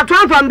mpo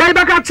atwanfa mbai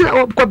baka kire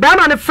ko ba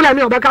ma ne fla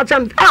mi obaka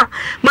kire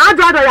ma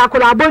adwa do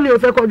yakola aboni o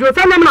fe kodwo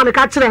fe nam na me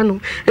ka kire no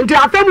nti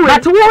afemu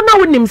but wo na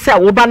wonim se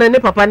wo ba na ne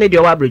papa ne de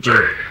wa bridge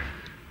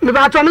me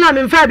ba to me na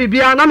me fa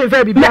bibia na me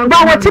fa bibia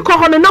ba wo ti ko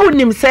ho no na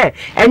wonim se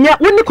enye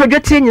woni kodwo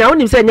tie nyina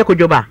wonim se enye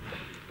kodwo ba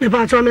me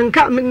ba to me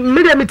nka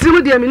me de me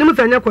tirimu de me nim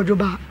fa enye kodwo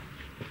ba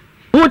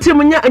wo ti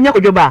mu nya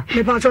kodwo ba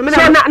me ba to me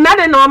so na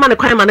de na ma ne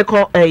kwan ma ne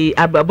ko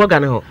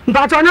aboga ne ho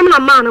ba to na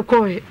ma ne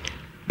ko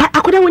ba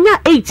akoda wonya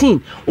 18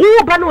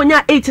 wo ba na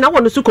wonya 18 na wo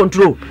no su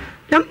control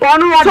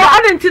ono so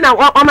adenti na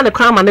o ma ne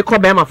kwan ma ne ko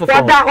be ma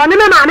fofo da oni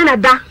me ma ne na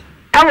da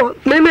ewo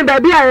me ba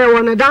bia ye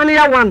wo na da ne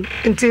ya one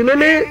nti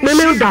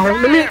me da ho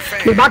me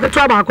ba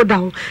to ba ko da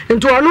ho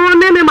nti ono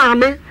ne me ma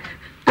me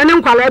ene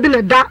nkwala bi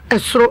na da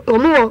esoro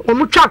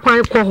omu twa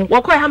kwan ko ho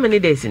wo ko how many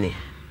days ni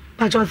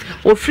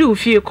o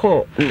free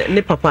call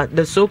ne papa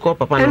the so called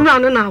papa no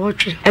enu na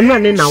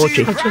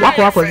wotwe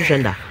wako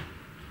hwehwenda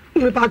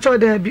me pa cho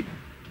da bi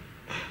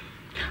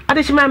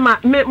adishima ma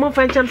mo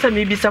fanchem say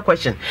me bisa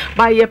question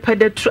by ye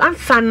pedetru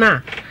answer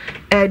na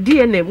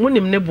DNA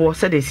munim ne bo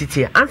said the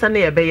city answer na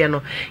ye be ye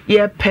no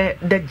ye pe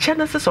the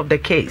genesis of the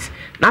case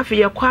na fe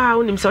ye kwa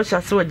unim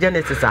social so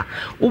genesis a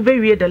wo be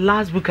wie the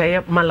last book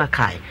aye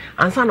Malachi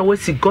answer na we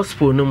see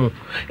gospel no mu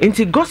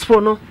inti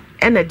gospel no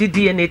and a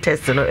DNA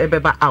test no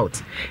ebeba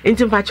out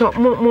inti mpacho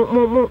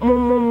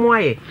mo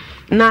aye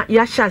na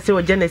ya shase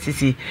o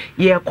Genesis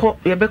ye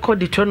be call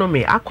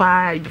Deuteronomy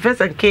akwa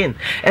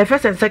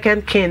first and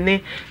second king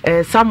ne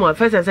Samuel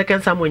first and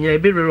second Samuel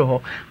nyina be rero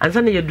ho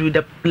ansa na ye do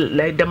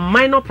the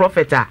minor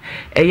prophet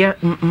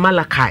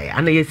Malachi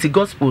and ye si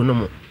gospel no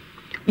mo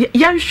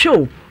ya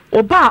show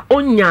oba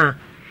onya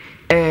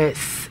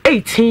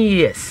 18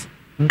 years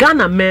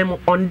Ghana mem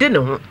on de ne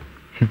ho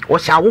wo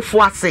sha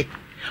wofo ase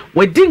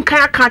we din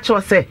kan aka cho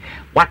say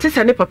what is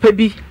ne papa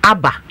bi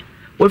aba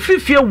we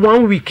fifie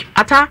 1 week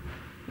ata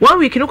 1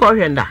 week no ko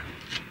hwenda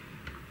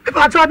e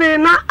pa to be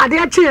na ade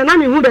a chi na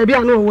me hu ba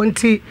bia na wo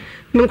nti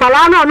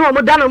nkwala na no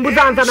mo da na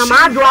mbuza anza na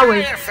ma ado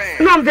awe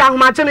no mde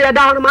ahoma che no ye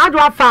da no ma ado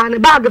afa ne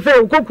bag fe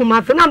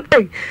okokuma fe na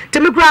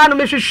timi kura no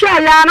me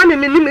hwehwe ya na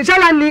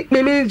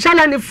me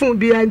chala ni fun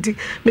bi anti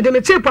me de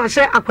me cheap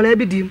ahye akola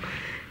bi dim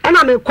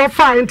ana me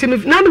kofa nti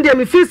na me de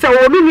me fi se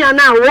wo me nua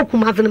na wo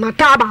kuma fe ne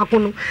mata ba ko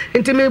no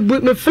nti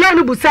me fla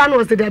no busa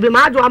no se de be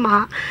ma ado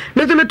ama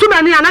me de me tuma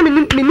ni ana me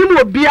nim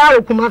obia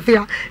okuma fe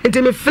ya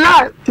nti me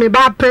fla me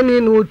ba pani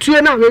no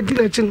tue na we di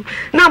na chi no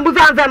na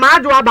busa anza ma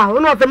ado aba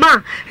no fe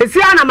ma esi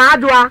ana ma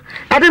ado a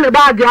e de me ba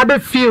ado abe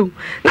feel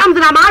na me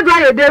na ma ado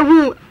ye de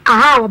hu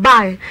aha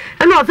obae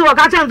ene o se wo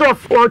ka chanzo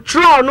o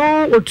tro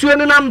no o tue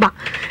no number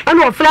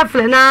ene o fla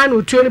na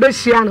o tue no be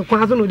hia no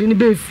kwa so no de ni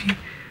be fi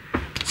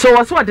so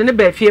what's what the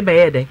be fie be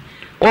ye den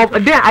or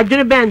there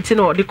adwene be nti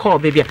no de call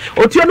baby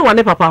o tue no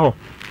wane papa ho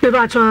me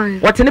ba try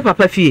what ne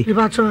papa fie me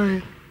ba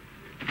try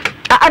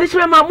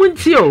adishima ma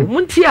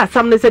munti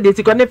asam ne se de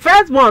ti ko ne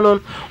first born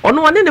on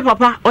ono wane ne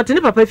papa o te ne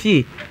papa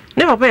fie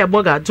ne papa ye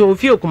boga to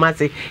fie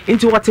okumase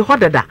nti wote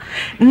hodada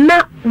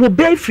na wo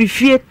be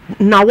fie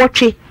na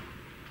wotwe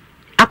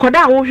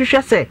akoda wo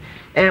hwehwe se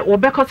wo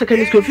be ko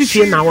secondary school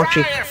fie na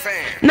wotwe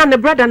na ne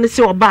brother ne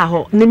se oba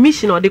ho ne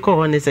mission o de ko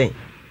ho ne se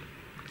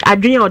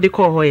adwenya o de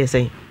ko ho ye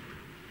se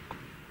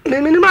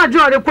me ma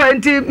adwo de ko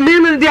nti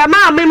me de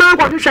ma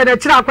ko hwehwe de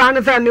kira kwa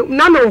ne se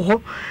na me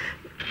ho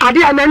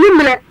ade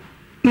ananimle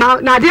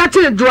na ade achi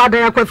juada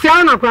ya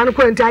kwafia na kwa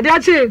ko nti ade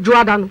achi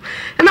juada no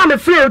na me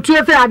frɛ otu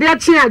efe ade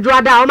achi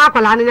juada o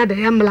makwala ne de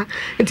yemla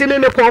nti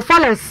me ko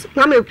fallers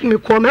na me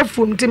ko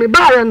mafu nti me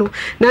baare no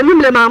na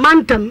nimle ma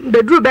mantam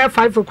bedru be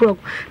 5 o'clock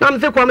na me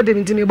se ko me de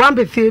nti me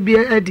bambefie bi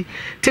adi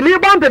nti me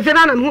bambefie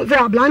na me hu se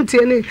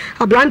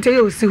ablante ye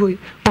osi hoyi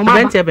o ma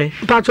ablante be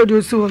pacho de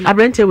osi hoyi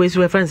ablante we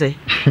so friends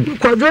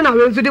ko jo na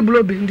we nso de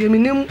blobe ndi me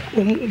nim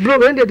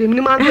blobe ndi de me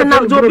nim an na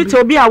do bi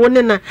to bi a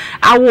woni na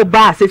awo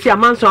ba se fi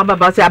amanso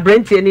ababa se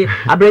ablante ni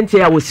abrenti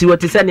a wosi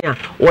wote sene a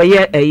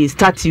woye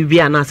statue bi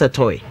ana se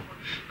toy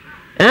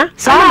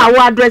Sama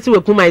wa address we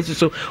kuma isu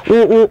so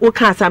wo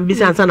ka sam bi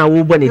sansa na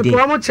wo bo ne de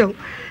mo chew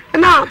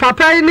na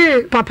papa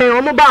ni papa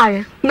o mo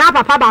baaye na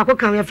papa ba ko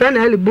kan ye friend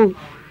na elibo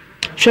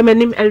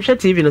hwemanim elhwe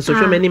TV no so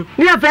hwemanim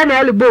ni ye friend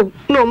na elibo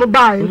na o mo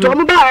baaye to o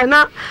mo baaye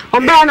na o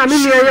baaye na me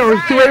ni ye o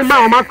ti we ma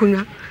o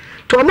makunya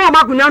to o ma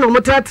makunya na o mo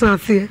tena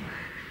ase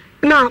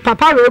na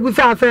papa we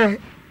ebusa afa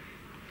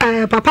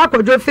papa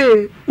kwadwo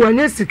se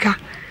wanye sika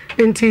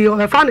enti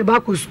o fa ne ba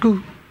ko school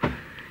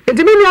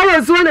enti me ni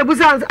ayo so na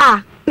ebusa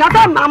na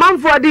ta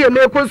amanfo de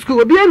me ko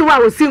school obi enu a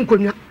wo si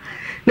nkonwa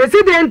na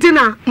si de enti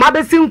na ma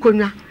be si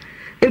nkonwa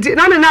enti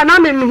na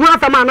me hu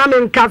afama na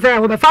me nka fe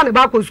wo be fa ne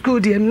ba ko school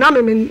de na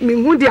me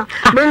hu dia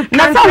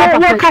na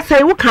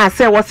sa wo ka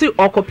se wo si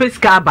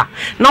okopeska aba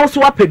na wo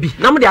so apabi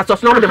na mo de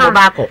asoso na mo de mo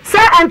ba ko se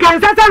enkan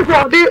se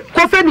ko de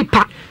ko fe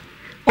nipa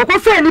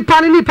okofe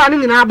nipa ni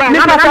nyina ba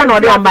na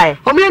de on ba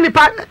o me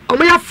nipa o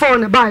me ya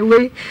phone ba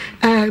we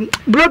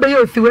blobe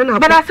yo si we na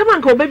but asema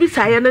nka obabi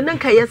saye na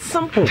nka ye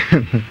simple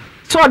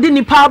so di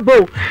nipa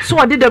bo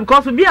so di dem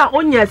cause bi a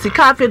onya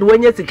sika afi de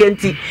wonya sika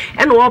nti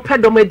e na wo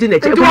pedom edi na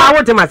chi ko ma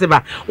wo tema se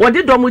ba wo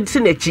di dom ti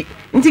na chi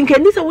nti nka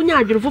ni se wonya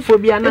adwere fofo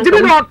bi ana nti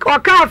bi o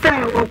ka fe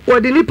wo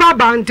di nipa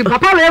ba nti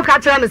papa we ka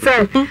kire ne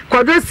se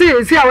kwadwo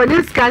si a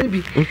wonya sika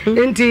bi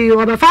nti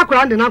wo ba fa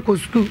kura de na ko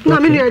school na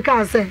me ni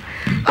ka se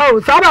oh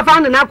so ba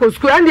fa de na ko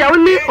school and ya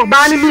woni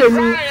oba ni bi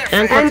enu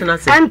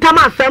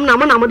entama fam na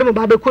mo de mo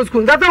ba be ko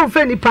school nza fe wo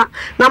fe nipa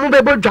na mo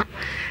be bodwa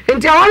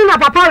nti a woni na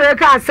papa we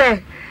ka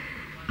se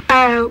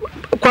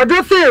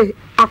kwadwo se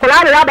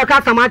akola re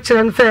abaka sama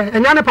kire nse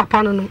enya ne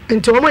papa no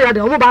nti omo ya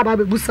de omo baba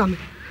be busa me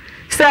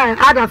se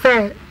ada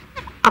se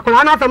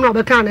akola na sama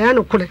obeka na ya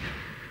no kule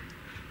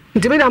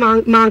nti me da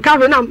man ka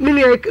na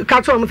me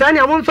ka cho mo se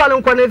na mo nso le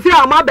nko na fi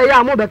ama be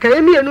ya mo beka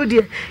emi enu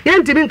de ye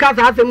nti bi nka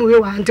sa asem we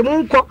wa nti mo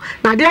nko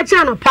na de chi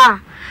no pa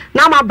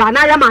na ma ba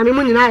na ya ma me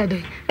mu nyina ya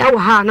de e wo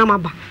ha na ma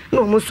ba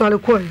na mo so le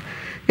ko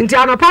nti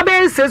anopa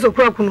be se so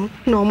kura kuno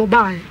na omo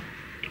ba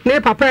ne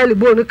papa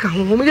elibo no ka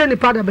ho mo ye ni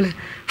pada bele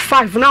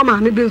 5 na ma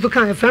me bi nso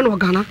kan e friend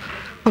ogana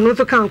ono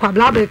nso kan kwa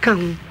bla be kan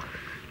ho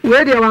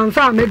we de wan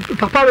sa me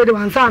papa we de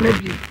wan sa me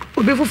bi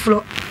obi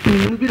fufuro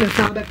ni bi na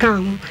sa be kan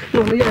ho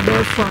no me ye be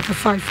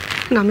 5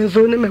 na me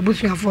zo ne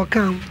mabusuafo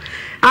kan ho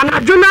ana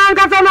dwuna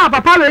nkasa na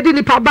papa we di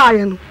ni pa ba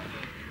ye no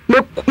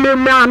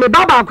me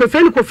baba ko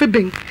fe ni ko fi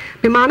bin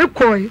me ma ne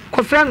koi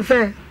ko friend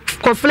se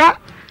ko fla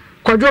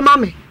ko jo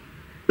mame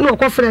no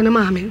ko frɛ ne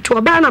maame to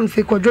oba na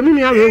mse kodwo me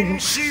nua we hu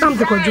na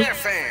mse kodwo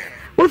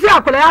wo fi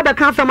akola ya da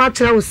kan fama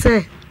kyerɛ wo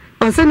sɛ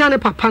ɔsɛnya ne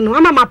papa no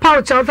ama mapa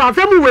wo kyerɛ sɛ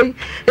afɛmu wei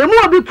emu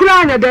obi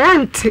kura anya de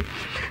ente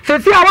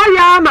fefi a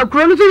waya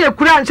makuro no so ye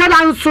kura nhyɛ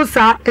da nso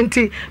sa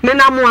enti me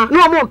namoa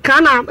na ɔmo ka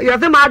na yɛ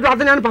sɛ ma adwo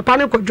afɛnya ne papa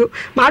ne kodwo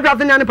ma adwo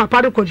afɛnya ne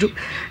papa ne kodwo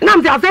na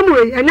mse afɛmu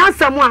wei anya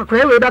asɛm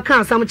akora we ba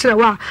kan asɛm kyerɛ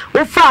wa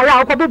wo fa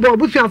ya akɔbɔbɔ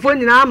obusuafo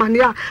nyinaa amane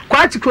a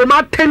kwa kyikro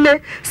ma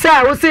tene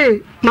sɛ wo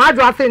se ma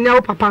adwo afɛnya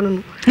wo papa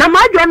no na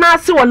madwo na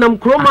ase wonam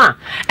kroma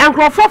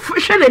enkrofo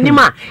hwe nanim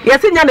a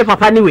yesi nya ne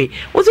papa ni we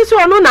osisi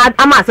ono na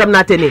ama asem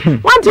na tene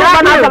wanti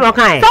oba na asem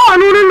kan so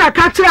ono na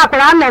ka kire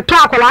akwara na to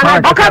akwara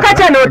na o ka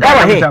kire no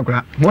ewa he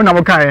won na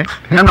mo kan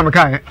na mo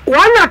kan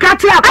won na ka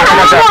kire akwara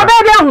ono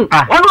obede hu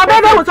ono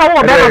obede hu so wo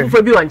obede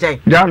fufo bi wonchen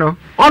ja no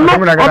ono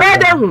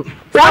obede hu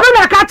won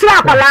na ka kire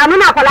akwara no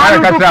na akwara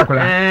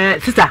no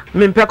sister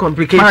me mpe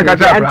complicated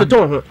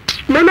entoto ho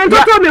me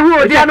toto me hu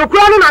odi no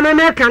kura no na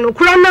me ka no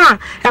kura na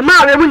e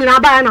ma we mu nyina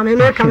ba na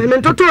me ka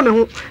me toto me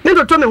hu me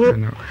toto me hu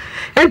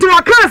enti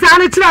wa kan sa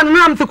ne kira no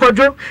na mse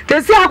kodwo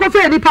te si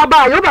akofa nipa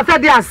ba yo ba fa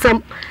de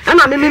asem e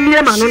na me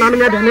mie ma no na me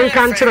nya de ne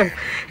kan kire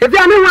e fi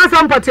ame hu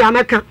asem poti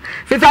ameka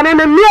fi fa me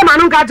mie ma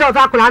no ka kire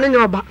fa akura ne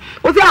nyoba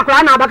o fi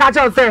akura na abaka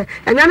kire se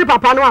enya ne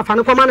papa no afa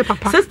ne koma ne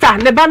papa sister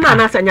ne ba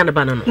na sa enya ne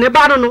ba no ne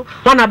ba no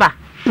wana ba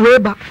we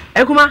ba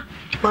ekuma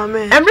mama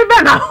every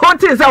ba na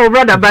hot is our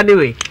brother ba ni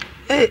we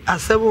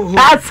asemo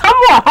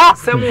ho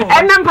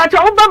enam pacho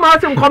oba ma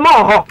osim komo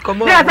ho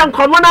na san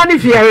komo na ni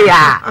fie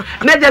ya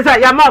na je say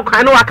ya ma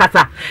kwan no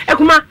wakasa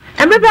ekuma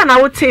emebe na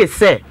wo te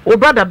se o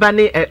brother ba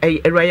ni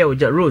eruaya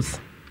oja Rose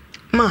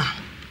ma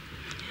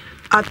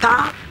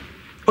ata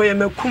oye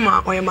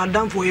mekuma oye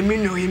madam for oye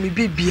minu oye mi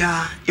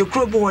bibia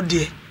ekuro bo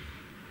de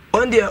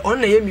on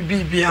na ye mi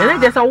bibia na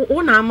je say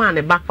wo na ama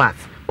ne back pass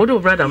odo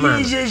brother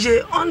man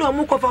jeje on o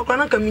mu kofa kwa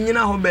na ka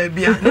minyina ho ba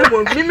bia na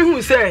bo mi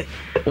hu say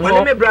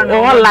woni me bra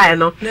no online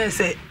no na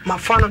say ma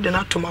fa no de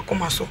na to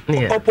makoma so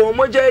opo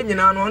moja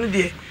nyina no on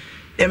de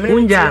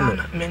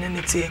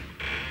menene tie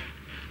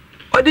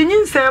odi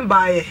nyinsem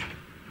baaye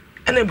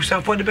ena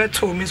busanfo de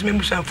beto me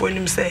busanfo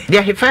nim say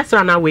yeah he first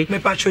one away me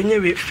patcho nye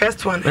we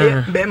first one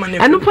be ma ne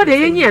anu po de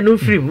yenyi anu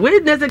free we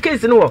there's a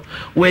case no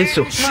we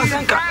so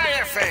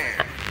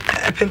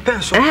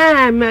penso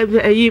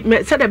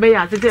me said be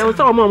ya tete o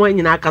so o mo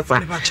nyina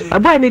akasa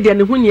boy ne de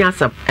ne hu ni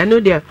asap eno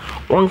de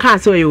won ka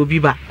se o ye obi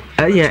ba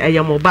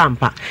eye mo ba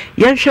mpa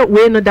ye hwe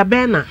we no da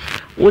be na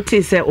wo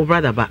ti se o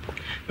brother ba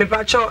me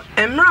patcho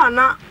emra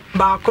na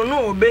ba ko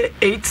no obe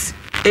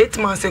 8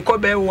 months ko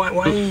be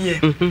 1 year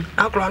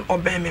akran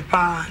obe me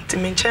pa ti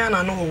me nchen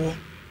na no wo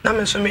na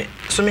me so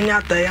me nya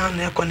ataya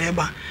na ekọ na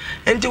eba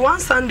enti one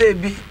Sunday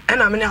bi e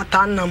na me ne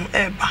ata nam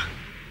eba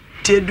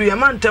ti edu ya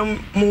mantem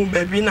mu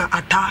baby na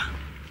ata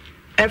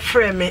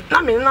efre me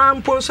na me na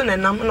mpo so na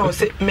nam na o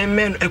se me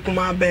men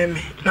ekuma ba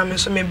me na me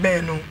so me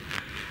ben no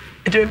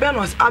enti me ben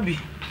was abi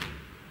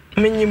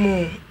me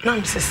nyimu na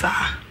me sesa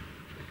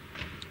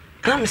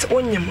na me se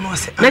onyem no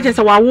se na je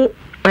se wawo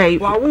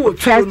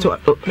first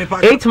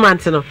 8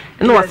 months no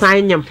was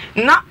sign nyam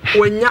na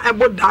wonya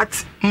ebo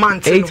that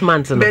month 8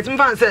 months no but me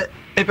fan say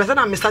a person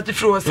na me start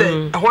free say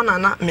e ho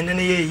na me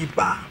ne ye yi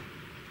pa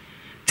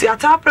ti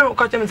ata pre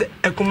ko chem say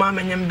ekuma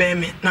menyem be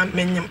me na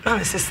menyem na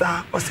me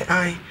sesa o say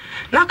ai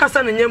na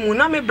kasa na nyemu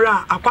na me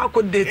bra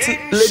akwa date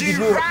lady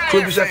bu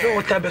producer fe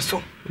o tabe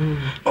so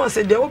o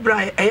say de wo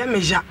bra e ya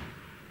meja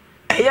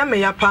e ya me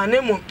ya pa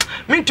na mu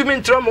mintumi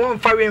ntro mo won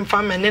fa we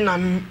mfa me ne na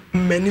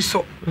mani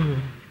so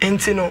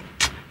enti no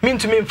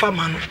mintumi mfa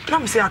ma no na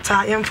me say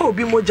ata ye mfa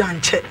obi moja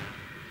nche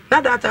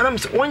na data na me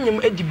say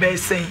wonyem edi be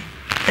sen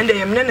ende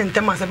ye mne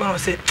ntema se ba no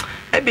say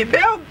ebi be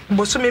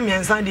bosomi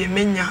miensa de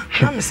menya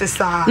na me say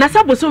sa na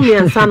sa bosomi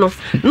miensa no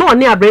no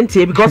oni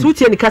abrentie because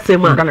wutie ni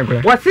kasema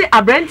what say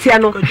abrentie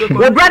no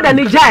we brother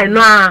ni jai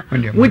no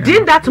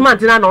within that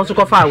month na no so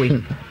go far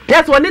away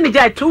yes one ni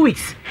jai 2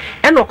 weeks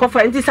and no cover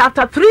and this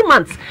after 3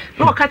 months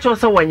no catch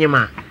us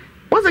wanyema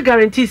what's the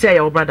guarantee say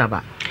your brother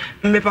ba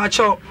me pa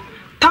cho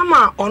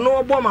tama ono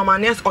obo mama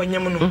nes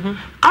onyem no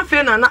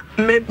afi na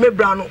me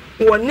bra no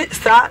woni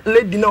sa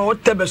lady na o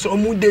tebeso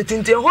omu date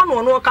nti ho no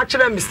ono ka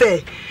kire me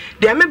say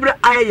de me bra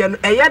aye no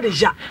eye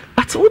deja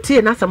but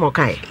utie na some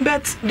kai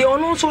but de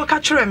ono so ka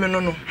kire me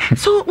no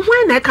so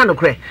why na ka no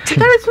kre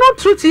there is no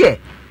truth here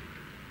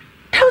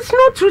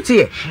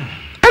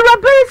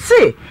everybody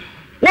say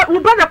what we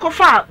brother ko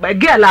fa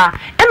girl a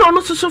e no no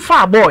so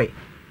fa boy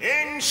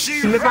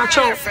me pa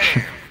cho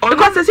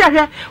because they say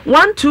here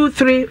 1 2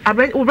 3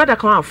 we brother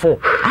come out 4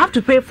 I have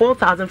to pay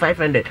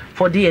 4,500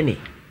 for DNA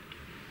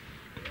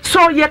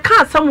so you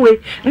can't some way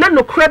na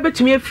no credit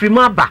to me free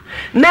maba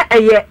na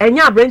eye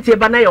enya abrentie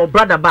ba na your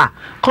brother ba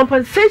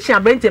compensation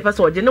abrentie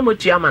person oje no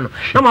motua ma no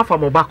na ma fa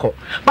mo bako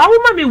ba wo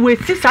ma me we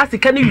si sa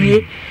sika ne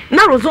wie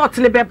na result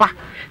ne beba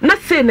na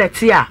say na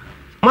tia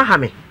ma ha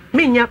me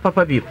nya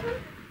papa bi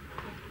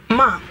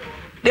ma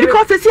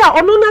because they say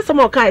ono na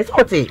some okay so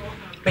oti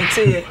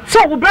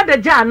so we brother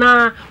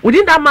Jana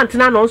within that month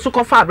na no so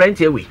cover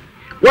abrentie we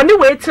when you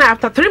wait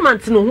after 3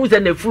 months no who's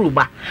in the fruit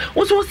ba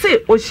also say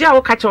oshia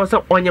wo catch us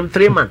onyam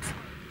 3 months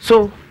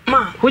so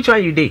ma which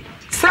one you dey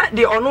say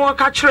the ono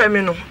ka kire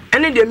me no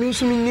ene de mi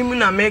nsumi nim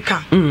na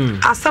meka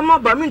asama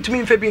ba mi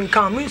ntumi mfa bi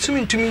nka mi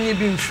nsumi ntumi nyi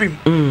bi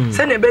mfrim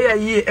say na be ya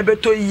yie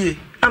ebeto yie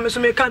na me so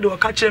meka de o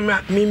ka kire me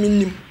mi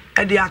nim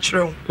e de a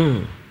kire wo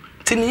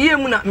ti ni yie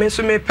mu na me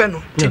so me pe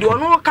no ti de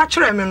ono ka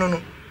kire me no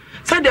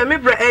say de me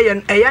bra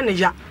eya ne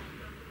ya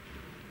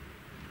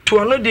to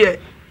ono de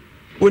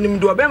wonim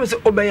do obem se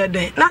obeye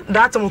den na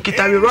that mo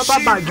kita we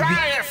rubber bag bi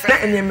na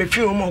enye me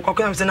fi o mo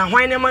kwakwa se na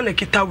hwan ne ma na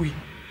kita we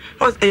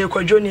os eye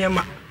kwadwo ne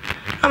ma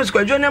am se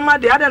kwadwo ne ma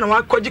de ada na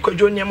wa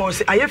kwadwo ne ma o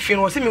se aye fi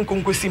no o se mi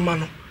nkonkosi ma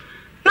no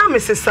na me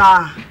se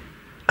sa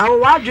na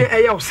wa adwe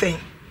eye o sen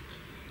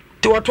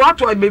ti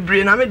woto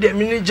bebre na me de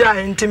mi ni ja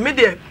enti me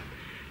de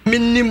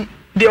minim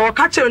de o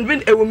ka chere bin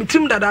ewo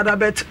mitim dada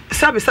bet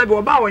sabe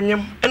oba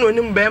wonyem ena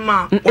onim be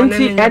ma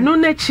onene enu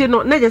na chi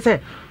no na je se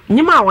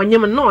nyima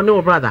wonyem no ne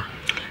o brother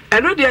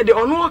eno de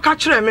ono ka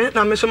kire me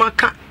na me so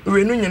maka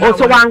renu nyina o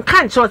so wan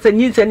kan so se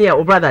nyinse ne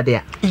o brother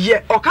there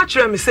ye o ka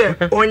kire me se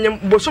onyem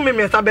boso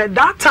me sabe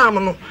that time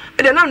no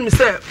de na me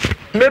se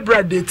me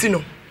brother ti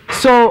no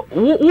so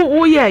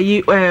wo ye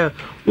yi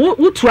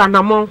wo tu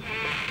anamo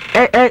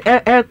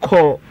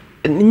ko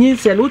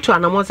nyinse no tu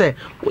anamo se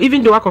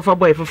even though akofa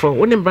boy fofo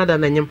wo ne brother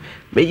na nyem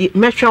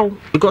mehwew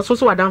because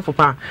so wadan for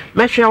pa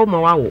mehwew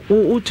ma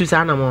wo tu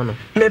sa anamo no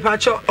me pa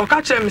cho o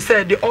ka kire me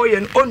se de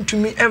oyen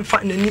ontumi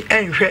emfa nani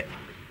enhwe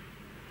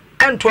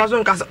ento azo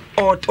nka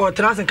o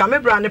transin ka me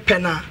bra ne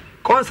pena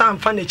kon sa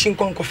amfa na chin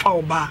kon ko fa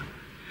oba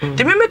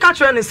de me ka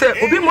kire ne se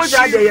obi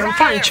moja de ye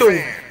mfa nche o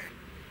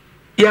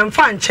ye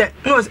mfa nche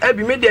no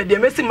abi me de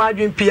mesi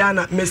madwin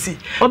piano mesi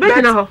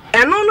obegina ho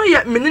eno no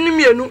ye menini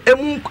mienu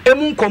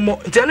emu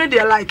nkomo je no de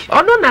like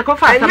ono na ko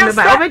fa sam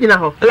ba obegina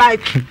ho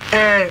like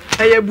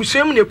ye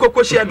busuem ne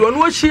kokoshi ade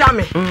ono ohia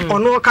me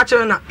ono ka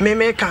kire na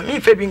me ka me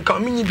fe bi nka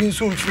me nyi bi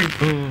nsu mfiri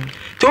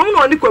to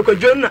no oni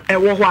kwakwadwo na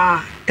ewo ho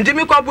a nti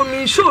me kwabo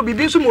mi show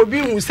bibi nso mo bi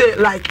hu say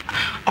like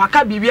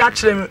aka bibi a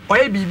kire me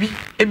oye bibi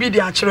ebi di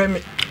a kire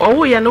me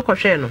owo ye no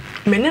kohwe no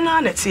me ne na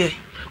na tie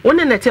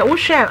woni na tie wo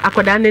hwe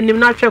akoda nanim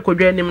na hwe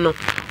kodwa anim no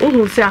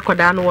wo say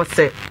akoda no wo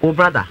say o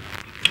brother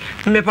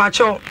me pa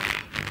cho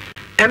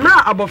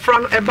emra abofra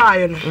no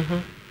ebaaye no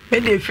me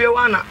de fie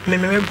wa na me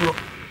gro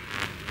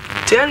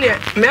tie ne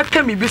me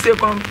ka mi bi se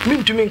kwam mi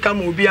ntumi nka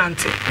ma obi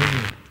ante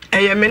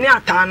eye me ne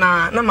ata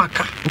na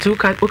maka nti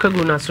uka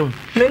guna sum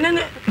me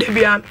ne de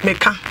bia me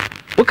ka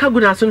uka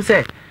guna sum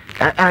say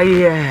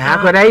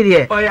akoda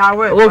ide o ya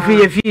we o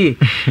fie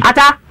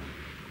ata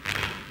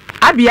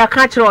abia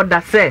catch or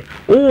that say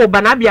oh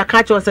banabia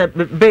catch us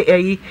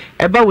be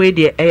eba we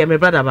de me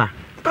brother ba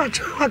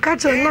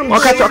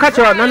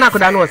wakacho na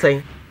nakoda no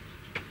say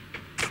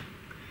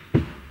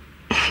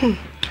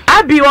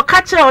abi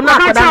wakacho na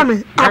akoda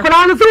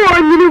no so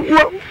wonyini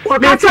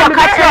wakacho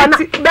na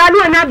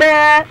banu na be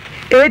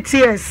 8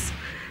 years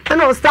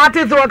and I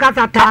started to work at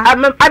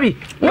abi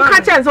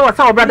wakacho so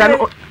wasa brother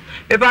no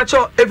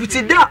ebacho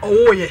evitida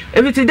owoye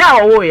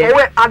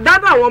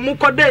adaba wo mu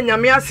koda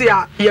nyame ase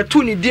a ye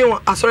tu ni din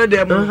asore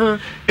dem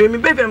emi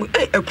bebe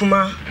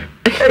ekuma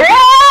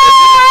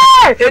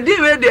edi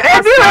we de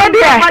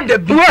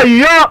wo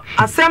yo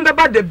asembe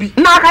ba de bi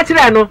na aka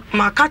kire no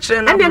ma ka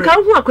kire na ende ka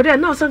hu akoda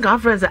na so nka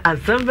friends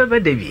asembe ba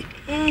de bi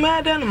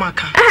meden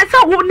maka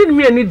so wo ni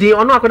mi ani din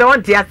ono akoda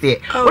won te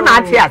ase wo na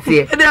ate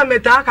ase ede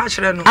meta aka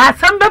kire no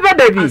asembe ba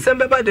de bi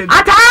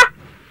ata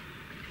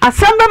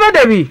asembe ba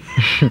de bi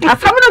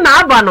asembe na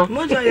aba no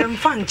moja ye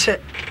mfa nche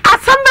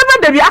asembe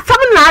ba de bi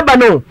asembe na aba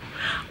no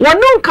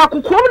wono nka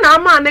kokom na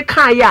ama ne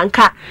kan ya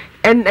nka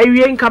en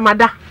awie nka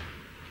mada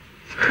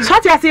so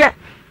ate ase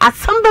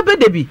asembe ba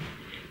de bi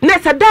na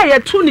se da ye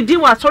tu ni di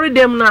wa sorry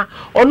dem na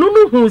ono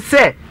no hu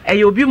se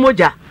eye obi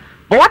moja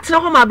but what na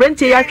ho ma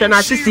brante ya hwe na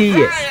 16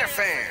 years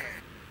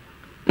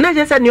na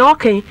je se ne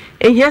oken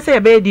ehia se ye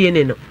be die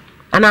ne no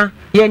ana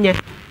yenye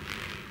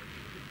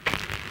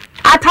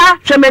ata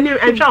hwemani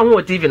enhwa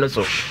ho TV no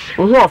so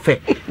ho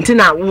ofe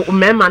ntina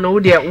mema no wo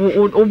de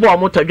wo bo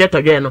mo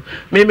todwe no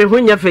me ho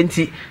nya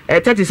fenti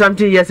 30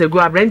 something years ago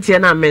abrante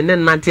na me ne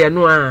nante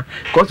no a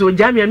cause o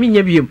jamia me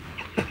nya biem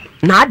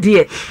na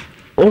ade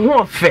ho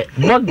ofe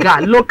boga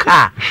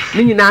local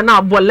ni nyina na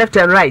abo left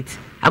and right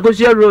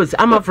Agosia Rose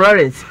ama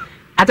Florence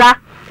ata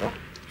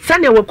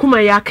sane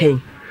wakuma ya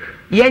kan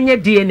yenye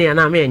DNA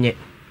na me enye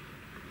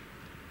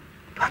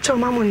acho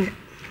mamunye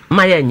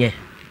ma yenye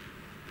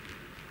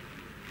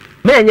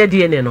me enye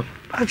DNA no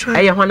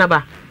eye hona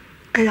ba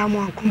eye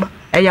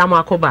amu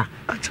akoba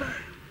acho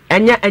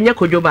enye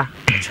kojoba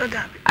acho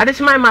da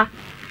adesima ma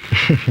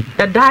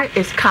the die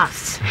is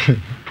cast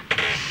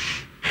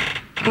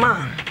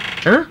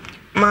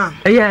ma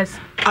yes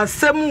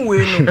asem we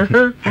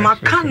no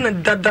makana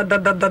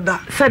da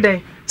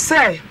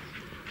say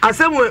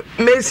asem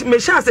me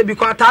sha say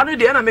because atano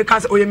de na me ka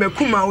say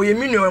oyemekuma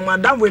oyeminu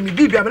madam we mi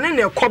bibia me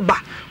na ekoba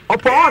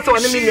opo o say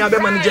oni mi nua be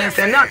manager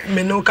say na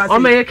me no ka say o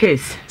me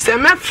case say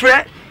me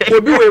frɛ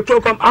obi we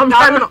kro kom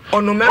atano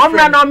ono me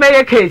frɛ o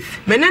me case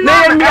me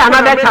na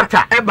another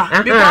chapter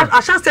eba because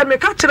asha say me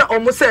ka kire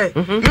omo say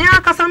me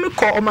akasa me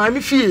kɔ o ma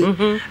me fie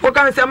o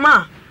kan say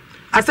ma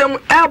asem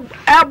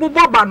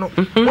ebuboba no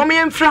mo me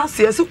mfra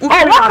se ese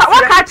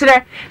waka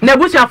kire na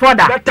busia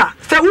foda beta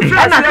se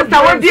ufra na sister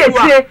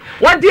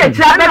wodi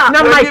etira bet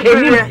na mic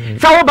enim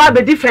se wo ba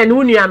be defend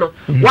unia no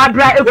wa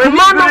bra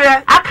ekuma no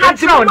aka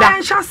kire oda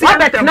wa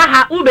bet na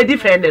ha wo be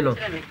defend no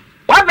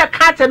wa be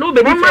ka kire no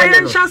be defend no mo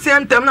ma nsha se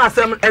ntem na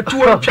asem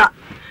etuo ntwa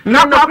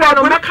na kwa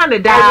no meka ne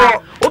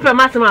da wo pe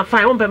masema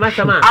fine wo pe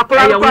masema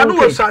akwa no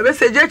wo so we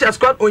say JH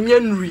squad onye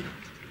nri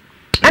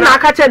na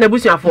aka kire na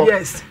busia fo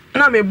yes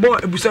na me bo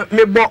ebusa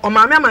me bo o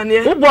ma me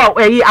amane wo bo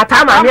eyi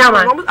atama me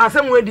amane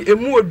asem we di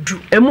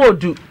emu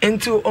odu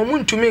enti omu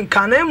ntumi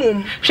nka na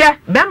emum hwe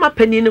be ma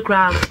pani ni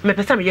kra me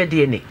pesa me ye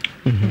DNA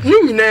ni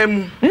nyina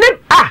emu ni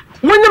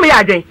wonye me ya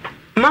adwen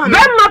be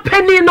ma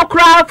pani no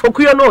kra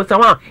fokuyo no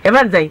so ha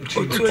evanzan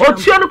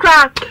otuo no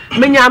kra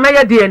me nya me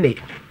ye DNA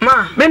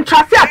ma me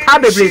ntrase ata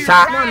bebre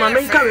sa ma me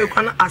nka we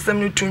kwa na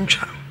asem ni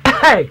tuntwa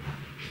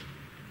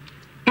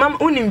mama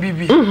unim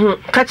bibi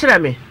ka kira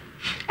me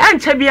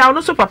enche bia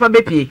ono so papa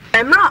bepie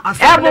emra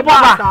asem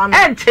baba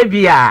enche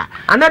bia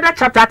another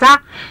chapter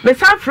ta me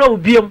san fro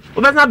obiom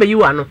obesa be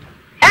yiwa no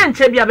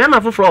enche bia be ma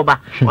foforo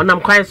oba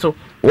onam kwan so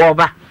wo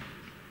oba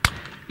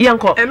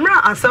yanko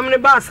emra asem ne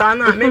ba sa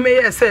na me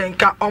ye se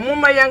nka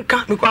omoma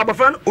yenka me ko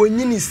abofra no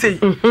onyini sei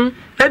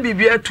na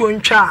bibia to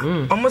ntwa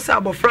omo se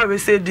abofra we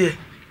se de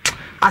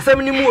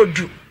asem ni mu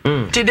odu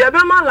ti de be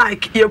ma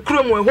like ye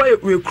kuro mo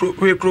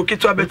we kuro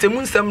kitwa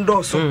betemu nsem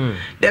do so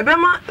de be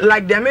ma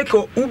like de make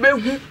ube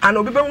hu and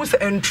obi be hu se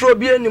entro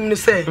bi anim ne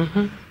se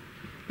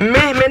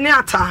me ne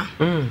ata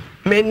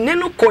me ne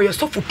no ko ye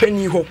sofu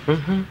pani ho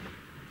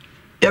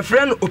ye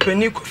friend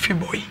opani coffee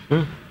boy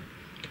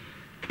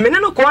me ne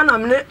no ko na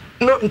me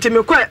no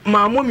ntime ko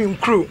maamo mi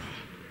nkuro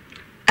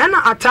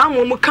ena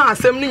atamu mu ka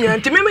asem ni nya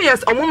ntime me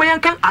yes omoma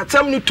yanka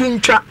atam ni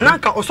tuntwa na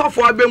ka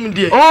osofo abem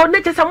die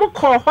ne tese mu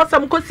ko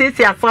hosam ko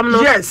sesi asam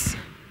no yes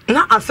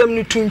na asem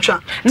ni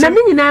tuntwa na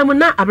me nyina mu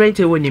na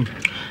abrante wonim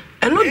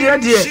eno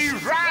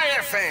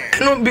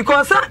de no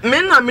because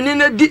me na me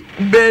ni di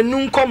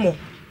benu nkomo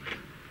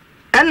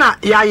ena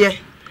yaye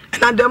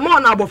na the more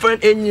na abofan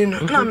enyi no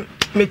na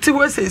me ti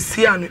we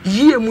sesi ano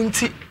yie mu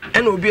nti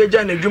ena obi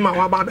agya na dwuma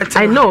wa ba beti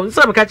I know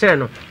so be ka kire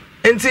no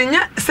enti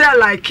say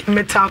like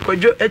meta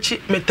kwadwo echi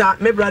meta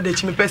me brother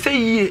echi me pese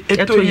yie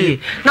etoye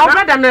na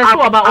brother no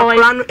so oba o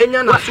plan no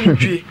enya na so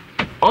dwe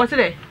o se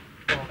de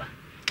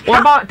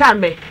oba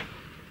time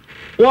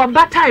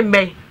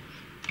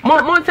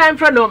mo time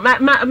friend no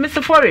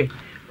Mr. Forey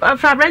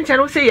fra branch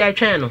no say ya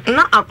twen no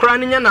na akra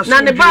no nya na so na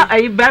ne ba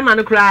ayi ba ma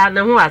no kra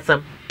na ho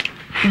asam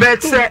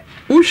but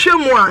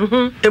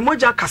ushemu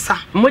emoja kasa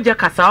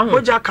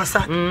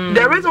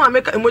the reason why I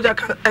make emoja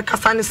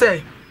kasa ni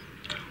say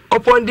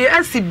upon the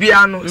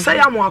SCBA no say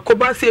am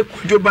akoba say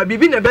kudwoba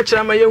bibi na be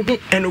kira ma yehu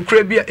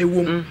enokura bia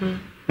ewom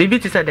bibi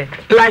ti say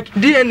like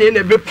DNA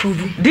na be prove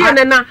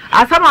DNA na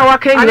asama wa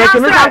kan ni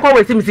ekemi san ko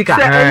wesi misika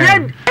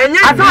enye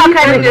asama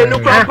kan ni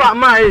enokura pa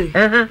ma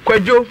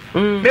kwadwo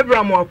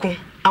mebra mo akon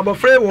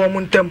abofre wo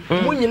mo ntem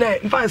mo nyina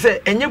mfa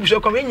say enye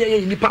busho kom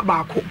enye nipa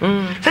baako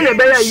say na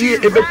be la yi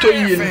ebeto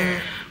yi no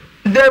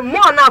the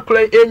more na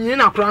akura enyi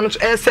na akura no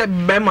ese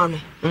bema no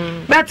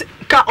but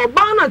ka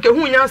oba na ke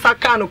hu nyansa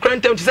ka no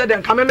krentem ti say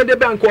den ka memede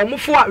be anko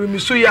omfo a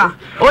remisu ya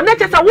o na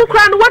chesa wo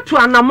kura no watu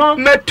anamo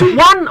 1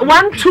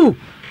 2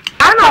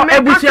 ana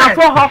ebusia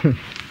fo ho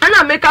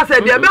ana meka say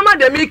de be ma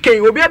de mi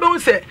ken obi ebe hu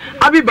say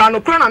abiba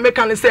no kura na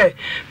meka ne say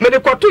me de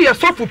kwato ye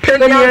sofu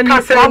penia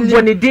ka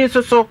say ni din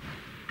so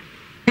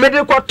me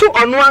de kwato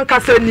onu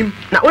ankasa nim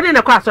na woni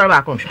ne kwa asoro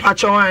ba ko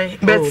achon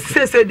but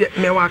say de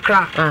me wa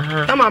kra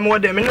na ma me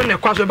de me ne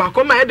kwa asoro ba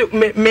ko ma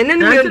me ne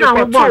ne de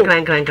kwato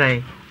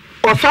kran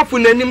osafu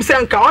nanim se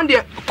nka on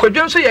de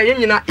kodwen so ye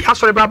nyina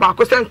asoro ba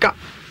ko se nka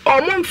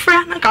omon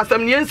fra na ka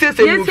asem ne nsese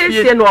no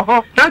fie no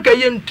ho na ka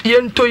ye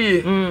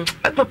ntoye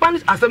papa ni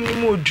asem ni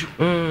modu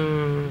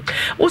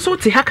wo so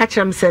ti ha ka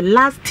kiram se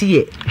last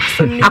year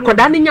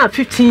akoda ne nya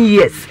 15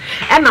 years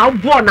e na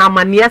obo na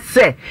amane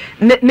se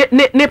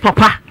ne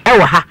papa e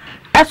wo ha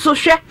eso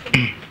hwe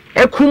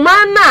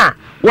ekumana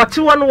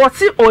wote won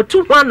wosi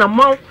otu ho na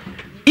maw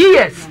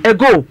years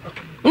ago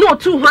no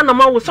otu ho na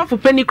maw so for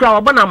penny kra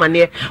obo na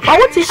amane o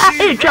wote ha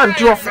e twa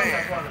ntro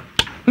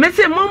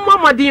Mese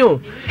mama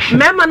dio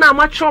mema na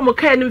matro mo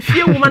kai no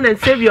fear woman and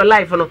save your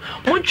life no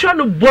montro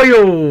no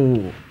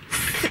boyo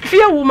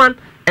fear woman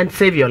and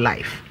save your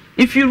life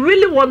if you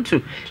really want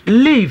to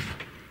live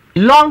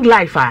long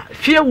life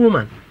fear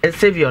woman and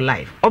save your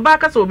life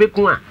obaka so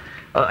obeku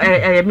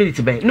a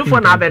minute be no for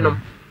na abenom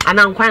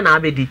ana nkwan na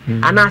abedi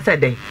ana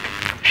sede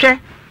hwe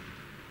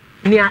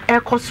nia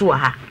ekoso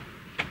ha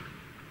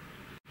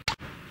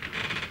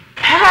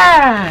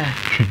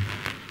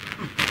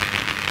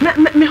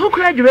me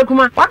hokura djure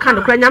kuma waka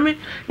no kura nyame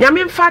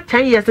mfa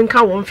 10 years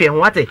nka wo mfie ho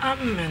wate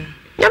amen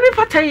nyame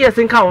mfa 10 years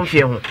nka wo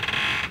mfie ho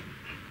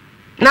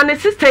na ne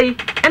sister yi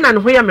na ne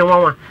ho ya me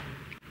wanwa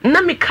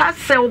na me ka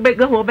se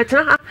obega ho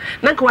obetena ha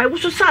na nka wai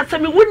wusu sa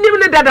me wonnim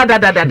ne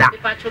dada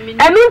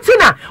enu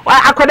ntina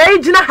akoda yi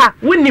gina ha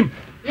wonnim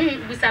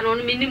busa no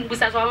me nim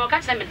busa so ho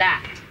ka se me da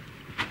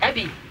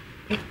abi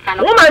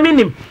wo ma me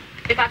nim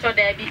Pepacho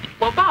Debbie,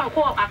 Boba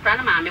ko afra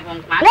na maame ho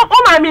nkwa.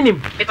 Wo ma me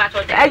nim.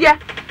 Pepacho Debbie. Eye,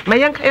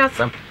 mayanka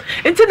yasam.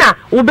 Ntina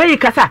wo be yi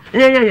kasa.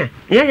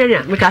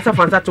 Nya. Me kasa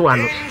fansa to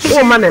ano.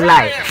 Wo ma ne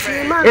lie.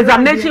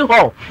 Examination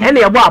hall, e na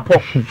ebo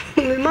apo.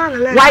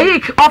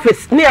 Waik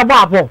office na ebo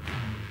apo.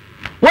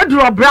 Wo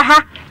dro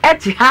braha,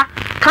 eti ha,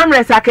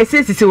 cameras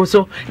akese sisi wo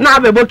so na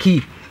abebo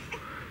ki.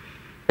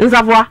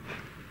 Nzafwa.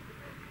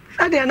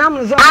 Ade na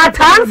mzo.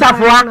 Ata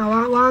nzafwa. Na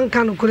wan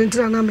kan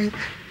kurintina na me.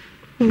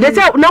 They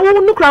say na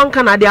wo nukra won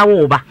kan ade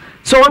awo ba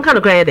so won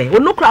kan kra yede wo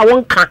nukra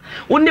won kan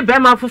woni be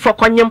ma fofo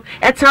konyem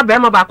etena be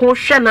ma ba ko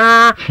hwe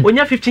na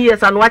onya 15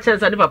 years and watch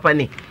say papa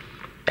ni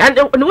and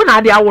wo na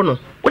ade awo no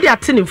wo de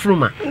ate ne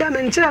fruma nda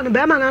me nchira no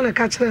be ma na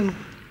ka kire no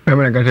be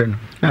ma na ka kire no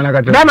na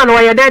ka kire be ma no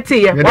ye de tie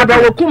ye wo be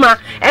wo kuma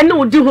ene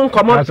wo di hu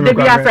nkomo de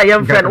bi asa ye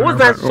mfre no wo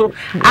za so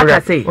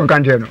aka say won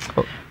kan kire no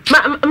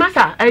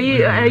masa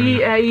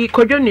ayi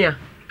kodonua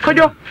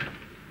kodo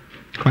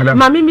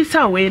Mami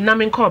misa we na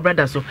me call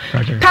brother so.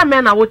 Ta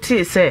me na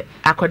wote say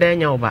akoda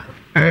nya oba.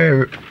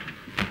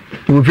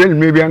 Wo feel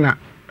me bia na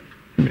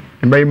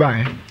mbai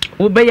bai.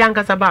 Wo be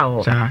yanka saba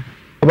ho. Sa.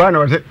 Oba na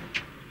wote.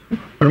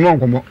 Mo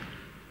nkomo.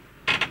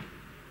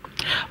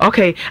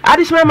 Okay,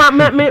 adishma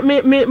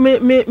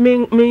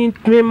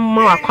me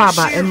ma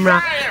akwaba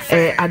emra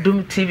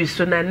Adum TV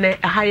so na ne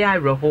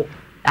ahaya roho.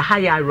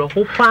 Ahaya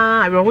roho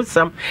pa roho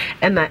sam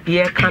na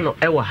ye kano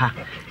ewa ha.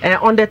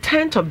 On the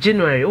 10th of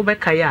January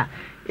obekaya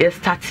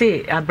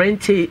started a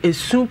brente a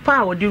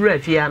super or the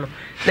refiano,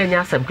 then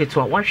yasam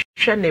ketwa, one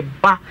shane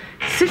ba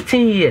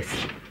 16 years.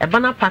 A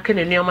banner packing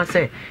in your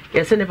say,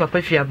 yes, and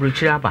papa fia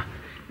bruchaba.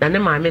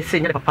 Then my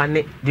message, papa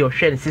ne the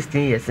ocean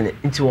 16 years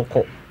into a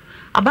call.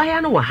 A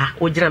bayano waha,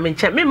 or German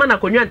chat, me mana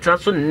conjure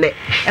transfer net,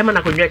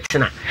 Emana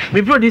conjectina.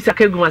 Me producer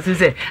Keguma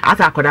say, as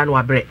I could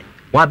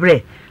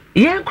wabre.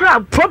 Yen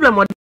crab problem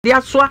on the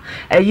aswa,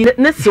 a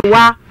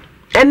neswa,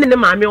 and the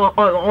mammy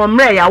on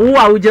Mrea, who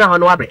are Ujana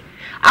on wabre.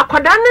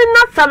 Akwada ne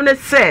na sam ne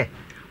se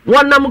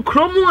wonam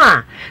kromu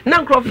a na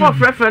nkrofo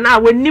frefre na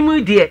wanimu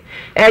de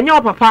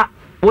enye papa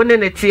woni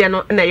ne tie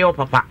no na ye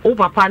papa o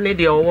papa ne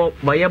de wo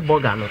boye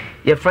boga no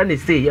ye friend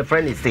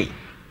say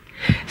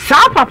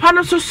sa papa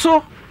no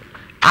so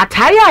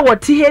ataya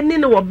woti he ni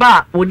ne wo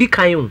ba wodi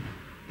kan o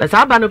na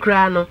sa ba no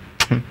kra no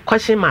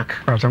question mark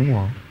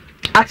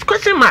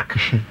question mark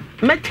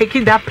me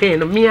take that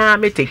pain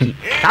me take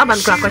sa ba no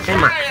kra question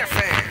mark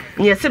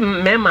yes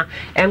mema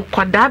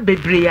enkwada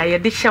bebre ya ye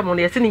de hyamo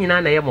no yes ni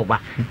nyina na ye moba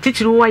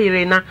tichiru wa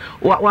yire na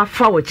wa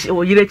fa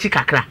wo yire chi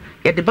kakra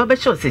ye de baba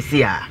show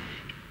sesi a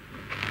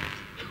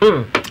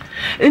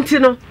nti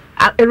no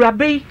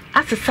Erabe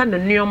asesa no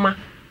nneoma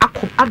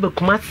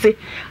abekuma se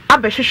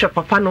abehwehwe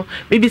papa no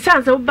bibisa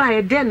nse wo ba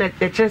ye de na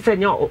kire se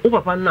nya wo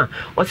papa no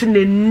o se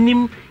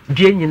nanim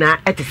due nyina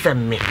etese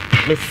me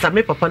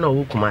same papa no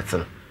wo kuma se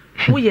no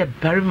wo ye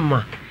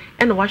barima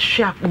e na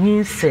wahwe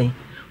nyinsen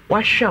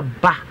wahwe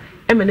ba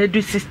e me na do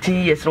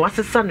 16 years na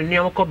wasesa no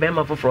nneoma ko be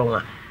ma foforo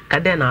nwa ka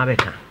de na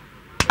abeka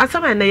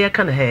asama na ye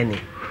ka na ha ni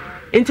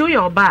nti wo ye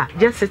oba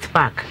just sit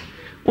back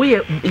wo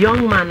ye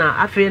young man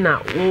afi na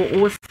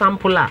wo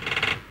sampler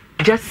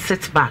just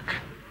sit back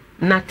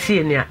na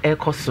tie ne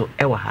ekoso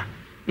ewa ha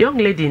young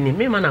lady ni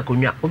me man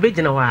akonwa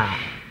obegina wa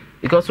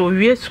because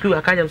we school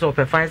akajam so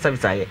pe fire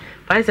service aye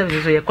fire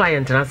service so ye kwa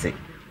yentrance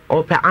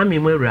o pe army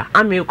mawura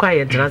army kwa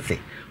yentrance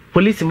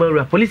police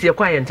mawura police ye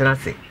kwa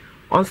yentrance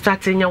on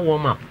starting nya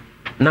warm up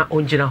na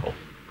onjina ho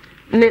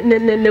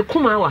ne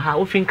kuma wa ha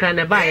ofinkra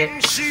ne ba ye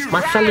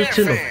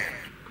masalute no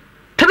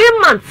 3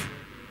 months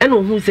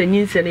eno hu se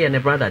nyinse ne ye ne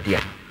brother dia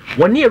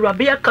woni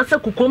Erabe ya kasa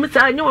kukom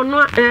sa nya ono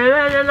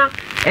na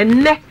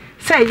enne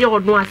say ye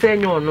ono asa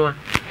nya ono a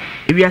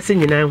ewiase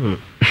nyina hu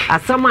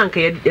asama anka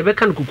ye be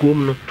kan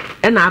kukom no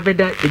e na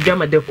abeda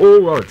edwama the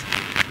whole world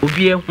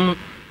obi ehu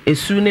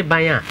esu ne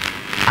ban a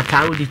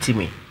atawo di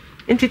timi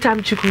nti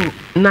tam chiku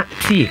na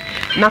tie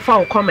na fa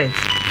o comment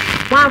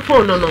why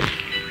phone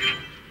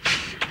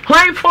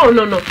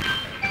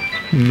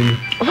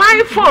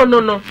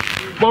no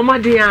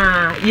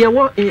Bomadia ye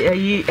wo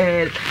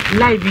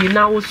live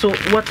na also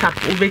WhatsApp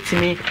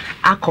obetimi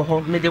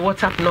alcohol me the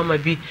WhatsApp number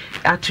bi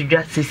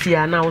atudwa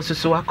sesia na also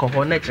so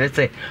alcohol na kire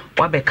se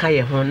wa be ka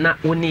ye ho na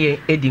woni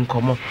edi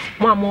nkomo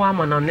mo amo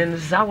ama na ne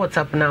za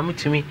WhatsApp na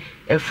mutumi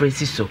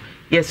efresi so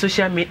ye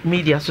social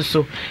media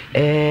so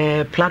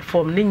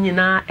platform ni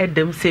nyina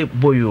edem se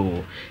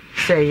boyo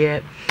say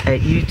ye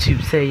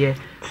YouTube say ye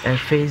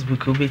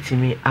Facebook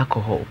obetimi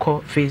alcohol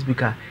ko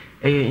Facebook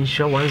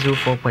insure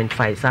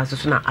 104.5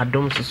 so na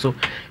adom so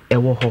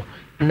ewo ho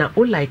na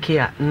o like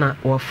here na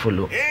wa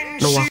follow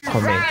na wa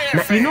comment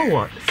na you know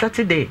what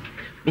Saturday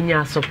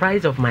minya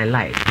surprise of my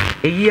life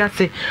eyi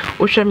ase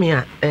o hwe me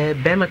a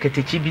be market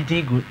chi bi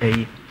digu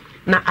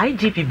na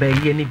IGP ba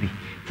yi ni bi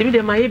timi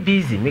de my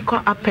busy me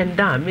call up and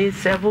down me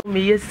serve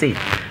me yese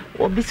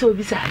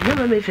obisa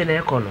na me fe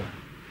na ekono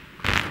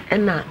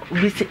and na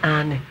obisi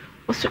ane.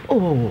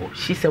 Oh,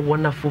 she's a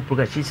wonderful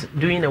program. She's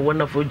doing a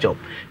wonderful job.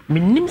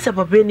 Minim sa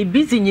papa ni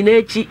busy nyina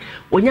echi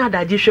onya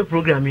adaje hwe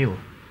program yo.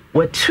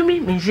 Watumi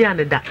minji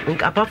ane da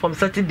apart from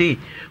Saturday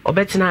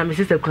obetina me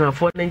sister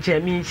kunafo na nche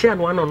mi nche an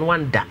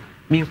one da.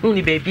 Mi hu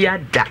ni baby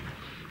ada.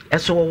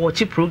 Eso wo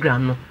watch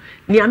program no.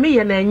 Ni ame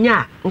ye na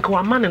nya nka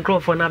wa man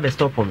nkrofo na be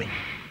stop me.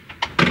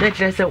 Na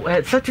kire se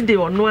Saturday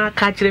ono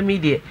aka kire me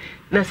de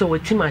na se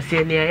watima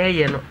ase ne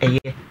ye no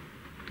eye.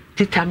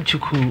 Titam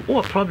chuku.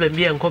 O problem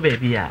bi enko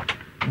baby a.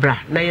 Bra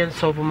na yen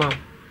solve ma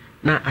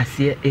na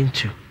asie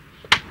entu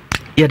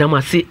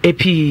yadamase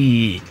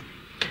epi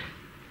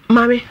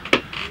mami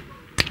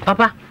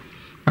papa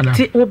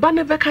ti oba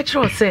ne be ka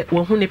kire o se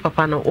wo hu ni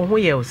papa no wo hu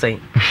ye o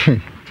sen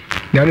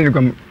ya ni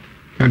kom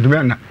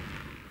aduma na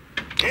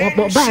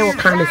wo ba e wo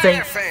kan ne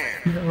sen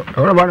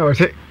ora ba na o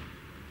se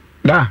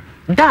da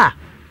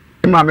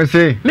me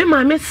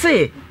mami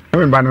se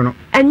me ba no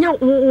enya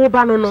wo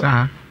ba no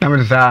sa na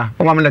me sa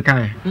o mami le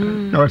kan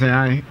na o sen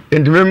ai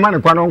entime ma ne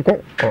kwa no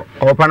nko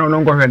o pa no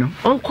nko hwe no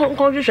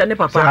onko hwe ne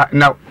papa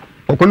na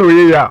o ko no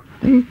ye ya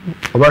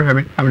o ba hwe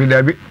me am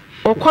de bi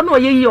o ko no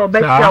ye o ba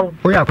hwe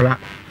o ya kula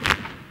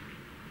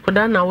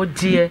oda na o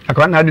die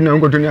akwa na adi na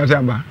nko to ni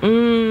asa ba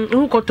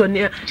nko to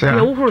ni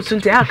na wo huru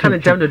sunte aka na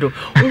jam do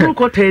wo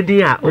ko to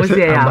edi a o se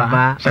ya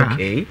ba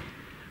okay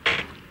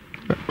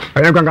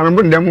ayi kan kan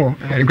mbun dem o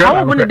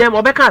awu bun dem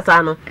o be ka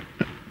sa no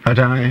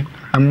ata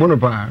am bono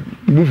pa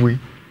bufui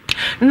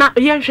na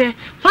yenhwe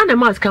fa na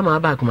mas kama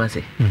aba kuma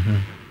se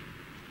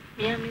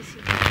ya mesi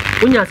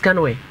unya scan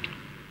we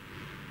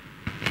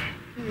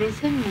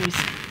mesi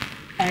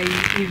ai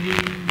ibi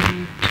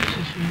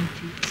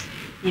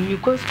imi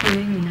ko school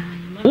ni na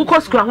wo ko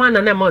school ahwa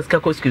na mas ka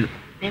ko school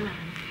me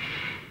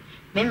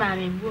ma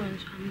me bu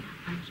onso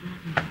am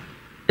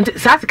nti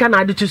sa sika na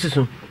ade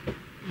tususu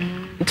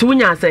nti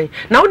wunya asai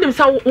na wonim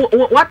sa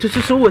what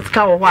tususu wo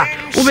sika wo a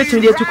wo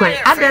betimi de tukwan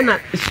ada na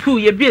school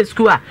ye bi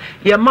school a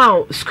ye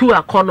ma school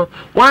akono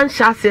wan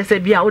sha se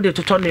bia wo de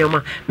toto no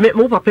ma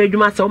mo papa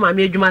adwuma se wo ma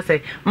me adwuma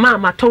se ma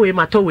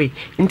matowe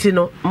nti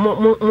no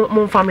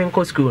mo mfa me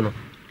nko school no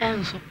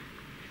enso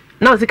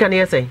na sika na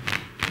yesai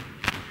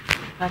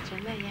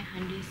bachelor ya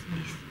 100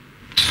 cedis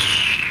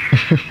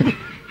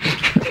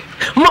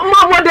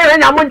mo de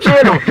nya mo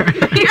cheno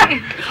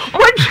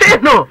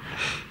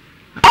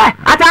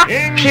ata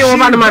she o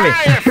man mami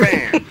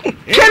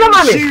cheno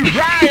mami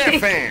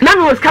na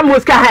me was come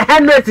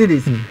 100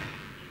 cedis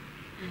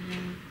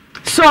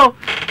so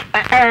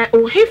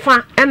o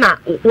hifa na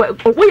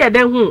wo ye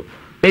den hu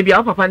baby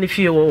our papa ne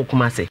fie wo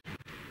kuma se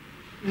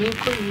mi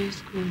ko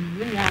school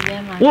mi na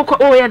be ma wo ko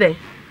o ye den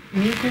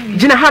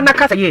jina ha na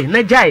kasa ye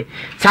na jai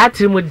sa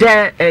trimu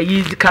de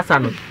yi kasa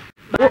no mi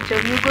ko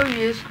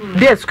school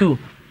de school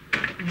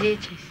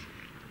DHS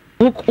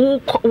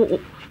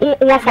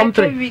What from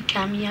 3 week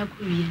come here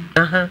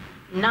Korean.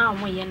 Now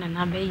mo ye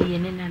na be ye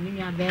ne na me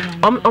nwa be na.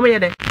 Omo ye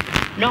de.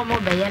 No mo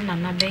be ye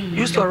na be ye.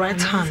 Use your right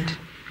hand.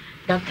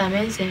 Dr.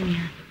 Mensah.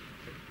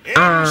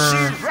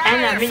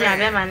 And me nwa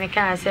be ma ne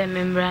ka say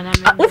membra na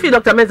me. Who fi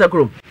Dr. Mensah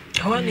krom?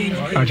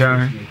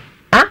 Acha.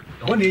 Huh?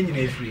 One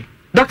in free.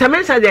 Dr.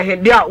 Mensah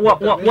there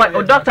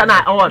what doctor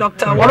na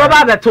doctor what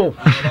about beto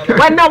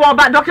when now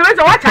about Dr.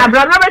 Mensah what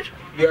abra na be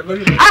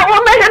I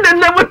want me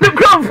and them with the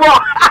ground for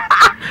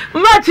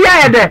much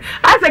here there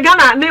as a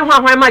Ghana ne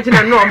hwan match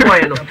na no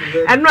boy no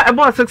and not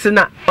about 6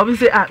 na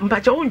obviously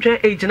mpacha won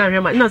age na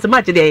hwan na so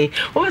match there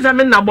o was am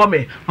na bo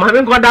me ma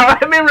me god da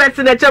me rest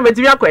na cha me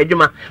ti akọ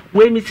adwuma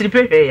we mi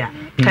siripe hwe ya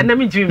kan na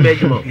me dream be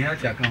adwuma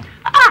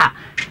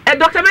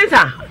Dr.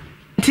 Mensah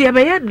ti ya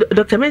be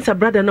Dr. Mensah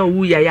brother na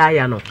wu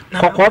ya no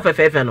kokko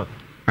fefefe no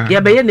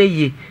ya be na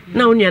yie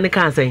na onua ne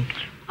kan sen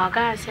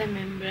oga se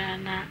membra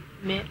na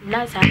me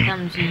na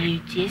sometimes you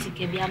chase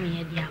ke bia me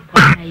ya dia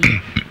kwa na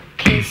yi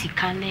case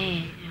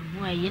kane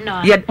mo yi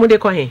na ya mo de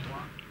ko he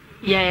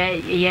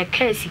ya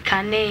case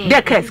kane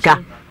de case ka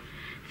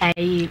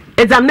ai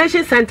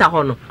examination center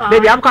ho no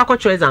baby am kwa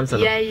akọ exams no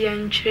ya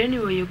nchire ni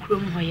wo ye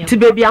krom ho ya ti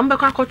baby am be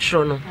kwa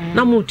akọ no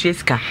na mo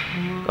chase ka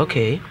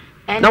okay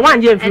na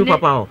wan je mfi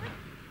papa ho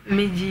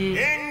meji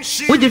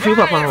would you feel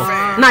papa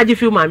ho na je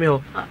feel mami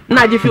ho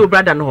na je feel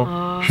brother no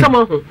ho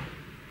someone ho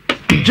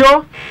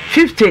Joe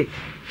 50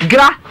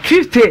 gra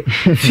 50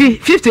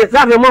 50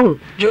 that be mo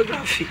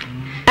geography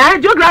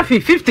geography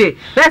 50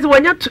 that's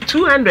when you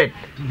 200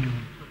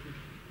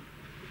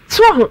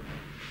 so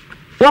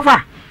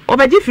wafa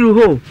obaji feel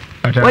ho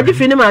waji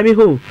feel ni mami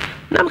ho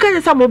na mka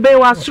je samo be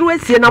wa suru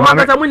esie na ma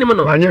kasa munim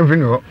no anya mfi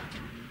no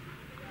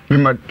me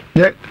ma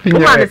ye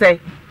what say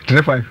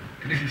 35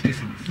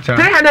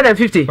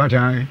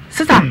 350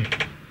 sister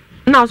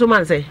now so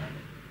man say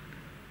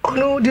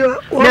no dear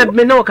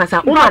me no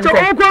kasa o man say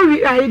o go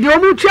the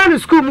omu tua no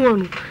school mu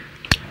no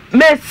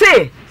me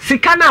say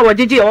sika na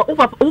wajiji o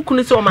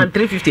kunu so man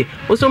 350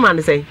 o so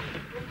man say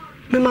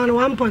me man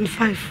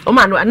 1.5 o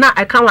man na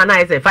I can one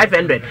I say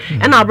 500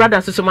 and our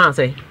brother so man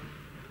say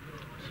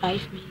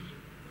 5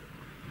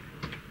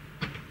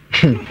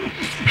 million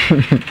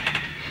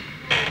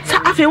sa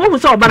afi wo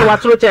so oba no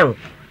watro chen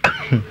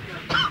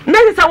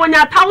na say when you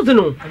 1000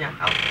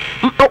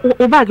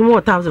 o bag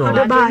mo 1000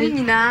 o ba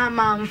ni na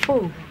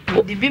manfo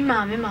di bi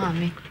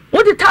mami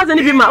what the 1000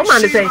 bi ma o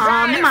man say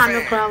me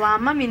mami kra wa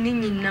mami ni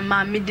nyina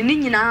mami di ni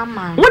nyina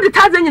ma what the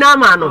 1000 nyina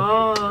ma no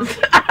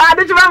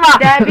ade chuma ma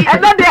e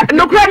no de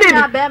no kra ni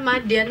na be ma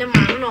de ne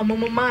ma no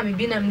mo mami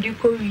bi na mdi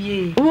ko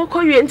wie wo ko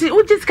wie nti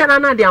wo just kana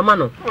na de ama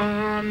no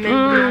me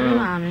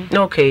mami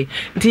okay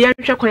nti ya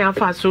hwe kwan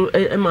afa so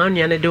ma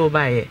anua ne de o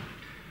ba ye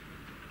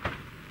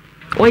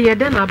wo ye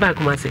de na ba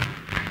kuma se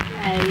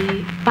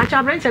ai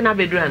pacha branch na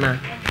bedura na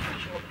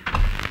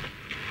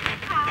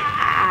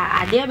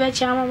ade be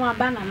chama wa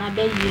ba na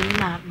be yi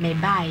na me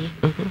bae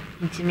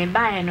nti me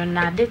bae no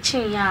na de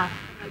chin ya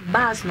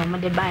bus no mo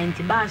de bae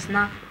nti bus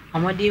na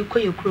amode ko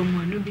ye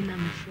krom no bi na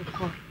me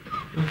fuko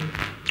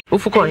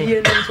ufuko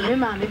ye no so me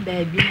ma me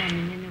ba bi na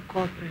me ne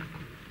ko pre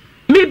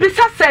mi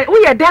bisa se wo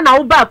ye de na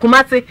wo ba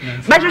kuma se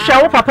be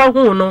hwehwe wo papa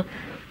hu no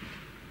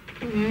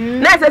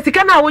na se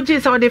sika na wo ji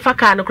se wo de fa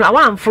ka no kra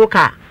wa amfro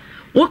ka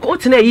wo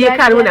tena yi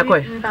ka no na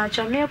koy ba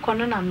cha me ko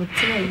no na me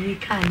tena yi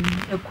ka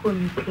ni e ko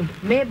mi krom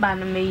me ba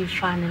no me yi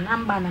fa ne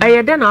namba na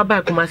aye de na wo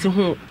ba kuma se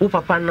hu wo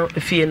papa no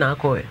fie na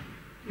koy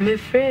me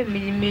frɛ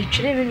me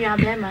twere me nua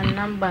bla ma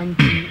namba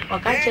nti o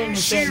ka che me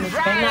se me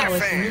frɛ na wo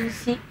se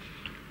nsi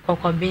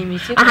kokko be mi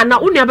si aha na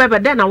wo nua ba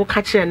de na wo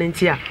ka che ne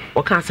nti a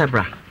wo ka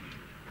sabra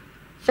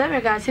se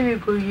me ka se me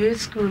ko you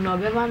school no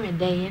be ma me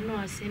de ye no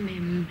se me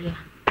mbla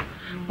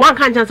wan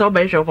kan chance wo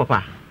ba hwe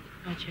papa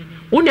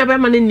wo nua ba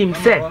ma ne nim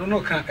se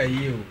no ka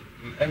ayi o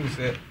em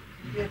se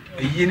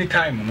ayi ni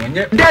time no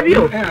nye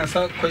Dabio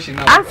answer question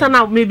answer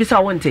now maybe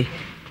sa wonte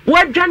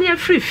wadwane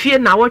afri fie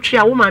na wotwe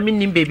a wo ma me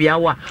nim baby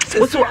awo a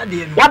wo so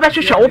wa ba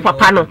hwehwe wo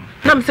papa no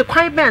na me se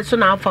kwan ben so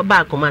na afa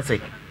ba koma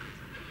se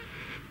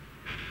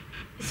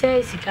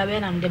se sika be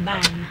na me de ba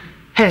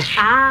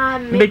na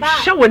me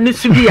hwe woni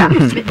su bi a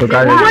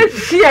wo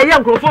si e ya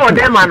nkrofo o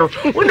de ma no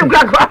wo ni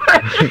gwa gwa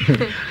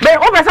be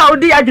o be sa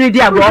odi adwene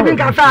di agbo ho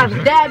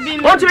Dabi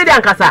wo tumi de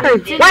ankasa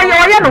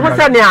wa ye no ho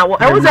se ne a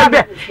wo se be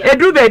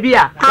edru baby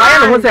a wa ye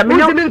no ho se me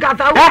tumi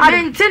nkasa wo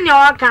mentini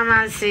o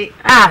kana se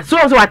so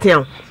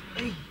aten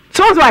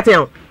so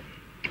aten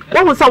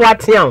wo so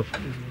aten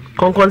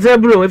konkonse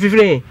bro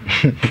efifire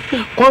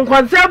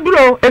konkonse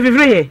bro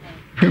efifire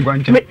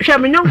me hwe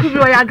me nyonku bi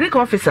o ya agric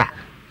officer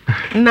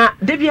na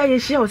debia ye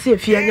hia o se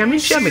afia nyame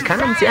hia me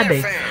kana mti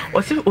adan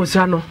o se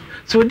ozua no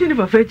so odi ni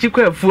papa chi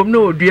kwa afuom na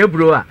odua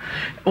bro a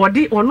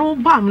odi ono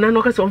bam na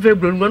no ka se on fa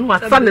bro no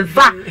wasa ne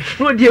za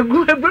na odi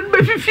egu bro no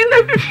be fifi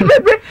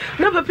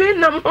na papa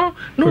nam ho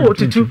no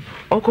otutu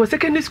o ko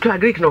secondary school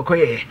agric no ko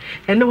ye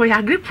eno o ya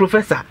agric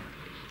professor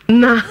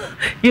na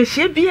ye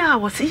hia bia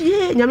o se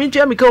ye nyame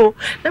hia me ka o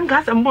na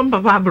mka se mbom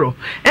papa bro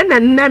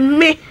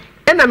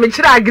ena me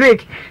kira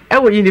agric e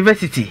wo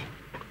university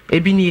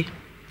ebini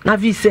na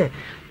vi se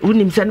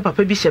unim sɛ ne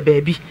papa bi hyɛ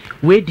baabi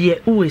we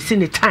deɛ wo esi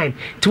ne time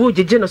te wo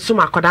gyegye no so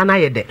ma akɔda na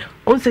yɛ de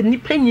on sɛ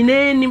nipa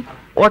nyinaa nim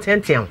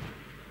ɔtɛntɛn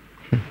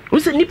wo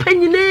sɛ nipa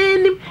nyinaa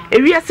nim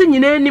ewiase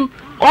nyinaa nim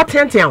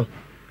ɔtɛntɛn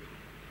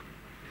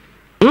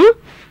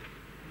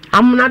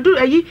amnado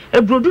ayi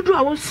ebrodudu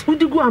a wo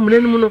digu amna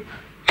no mu no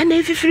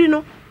ɛna efifiri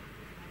no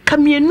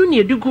kamienu ne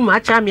edigu ma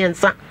acha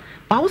miensa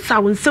ba wo sa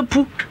wo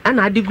nsapu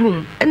ɛna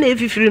adigu ɛna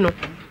efifiri no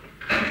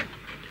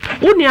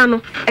unia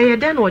no ɛyɛ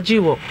den na ɔgye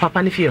wɔ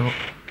papa ne fie hɔ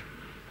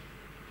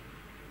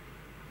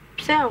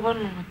sɛ wɔ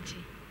no ti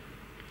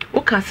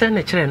wo ka sɛ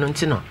ne kyerɛ no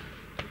nti no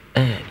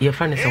yɛ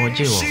fa ne sɛ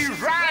ɔgye wɔ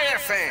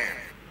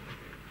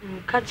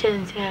ka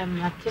kyerɛ sɛ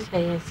mate sɛ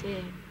yɛ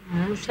sɛ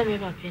mo sɛ me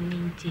papa ne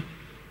nti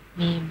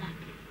me ba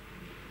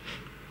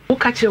wo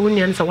ka kyerɛ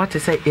unia no sɛ wate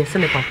sɛ yɛ sɛ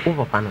ne papa wo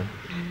papa no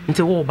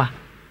nti wo ba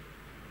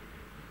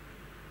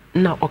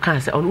na ɔka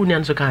sɛ unia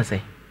no so ka sɛ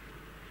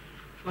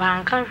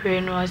wanka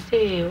hwɛ no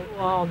ɔse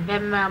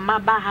ɔbɛma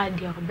maba ha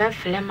deɛ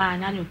ɔbɛfrɛ ma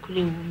na ne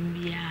kure wo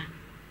mbia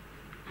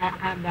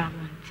aba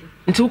wonti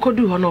nti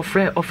wokodu hɔ no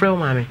ɔfrɛ wo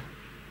maame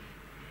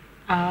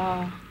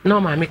na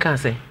maame ka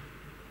sɛ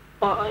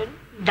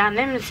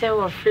danem sɛ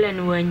wɔfrɛ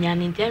no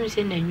wanyane ntɛm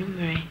sɛ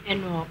n'anwummerɛ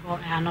ɛna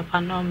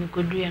anɔpa na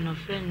ɔmekodu yɛ no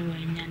ɔfrɛ no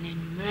wanyane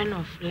anwummerɛ na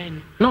ɔfrɛ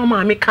no na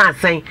maame ka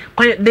sɛn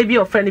kwan da bi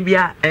ɔfrɛ no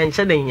bia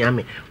ɛnhyɛ da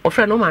nyame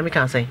ɔfrɛ no maame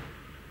ka sɛn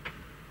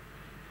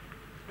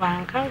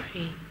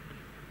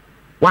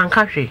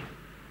wanka hwɛ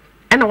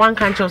ɛna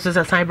wanka nkyɛw sɛ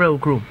sɛ san brɛ wo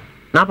kurom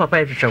na papa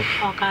ɛhwehwɛ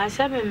wo ɔka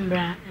sɛ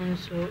membra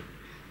nso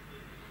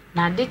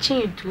na de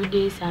chi 2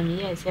 days am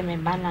here say me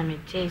ba na me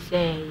tell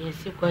say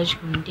yes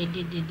question de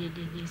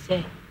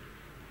say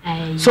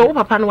so wo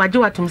papa no waje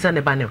watum say ne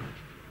ba ne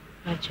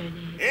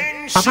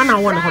papa na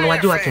won ho no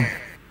waje watum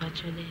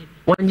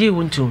wanje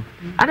wuntum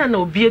ada na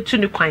obi etu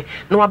ne kwan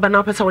na waba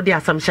na pesa wo de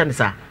asam hye ne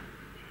sa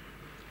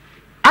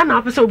ana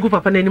pesa ogu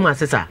papa na anim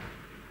asesa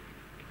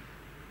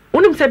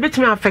wonim say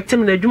betimi affect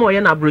me na adwuma o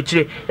ye na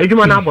abrochire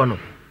adwuma na abɔ no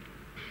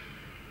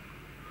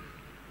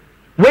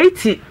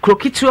Waiti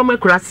krokitu o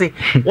makurase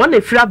won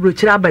efiri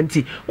abrochira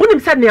abanti wonim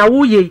se ne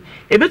awoye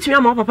ebetumi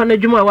ama papa na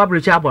dwuma wa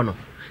abrochira abono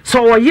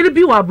so wo yiri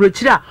bi wa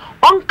abrochira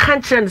on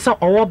kan kire ne se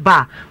owo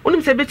ba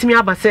wonim se betumi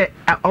aba se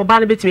oba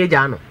na betumi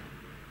agya no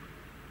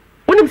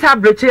wonim se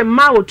abrochira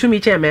ma otumi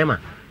che mema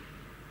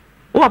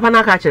wo papa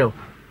na ka kire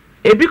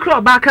ebi kro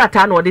oba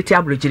krata na ode ti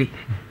abrochire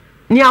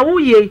ne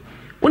awoye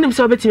wonim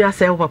se obetumi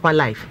asɛ wo papa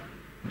life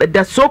but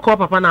the so called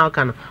papa na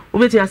aka no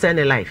obetumi asɛ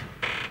ne life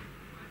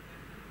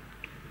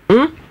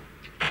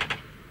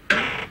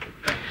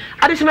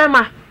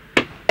Adishima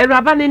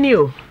Eraba ni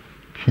o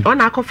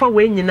ona akofa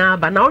we nyina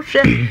ba na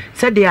ohwe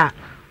se de a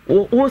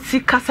wo si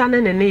kasa ne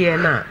ne ye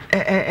na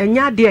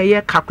enya de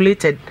ye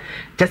calculated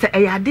just say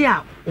eyade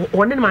a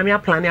won ne mama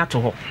plan ato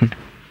ho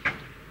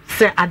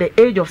say at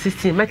the age of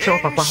 16 me che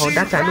papa ho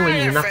data na we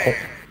nyina ko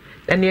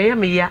ene ye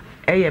me ya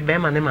eye be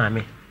ma ne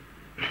mama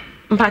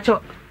mpacho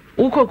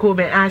ukoko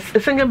be as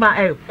single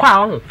ba kwa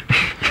ho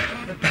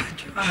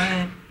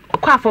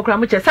kwa fokra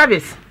mu che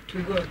service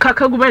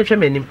Kagu man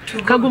shemanim.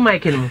 Kagu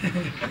Mike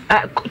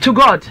to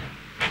God.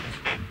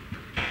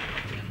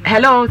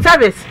 Hello,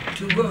 service.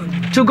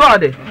 To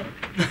God.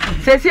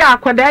 Says ya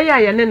kwadaya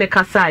ya nene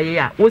kasa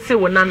ya. Wose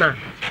wonana.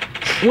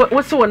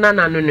 Wose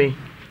wonana no.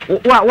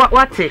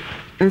 What it?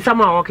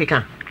 Nsama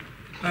okeka.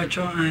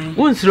 Acho ai.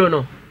 Unsro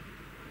no.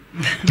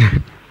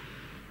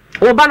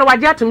 Obana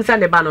waje atum sa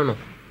ne bano no.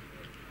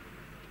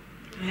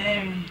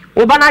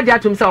 Obana aje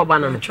atum sa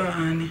obano no. Acho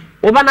ani.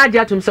 Obana aje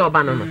atum sa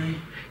obano no.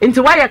 Inti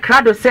why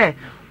krado se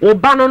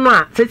oba no no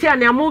a seti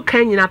ane amu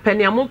kan nyina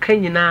pene amu kan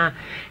nyina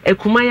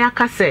ekuma ya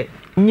ka se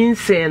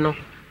nyinse no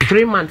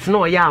 3 months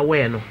no ya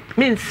awe no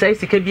mean say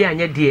sika bi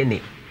anya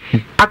DNA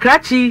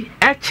akrachi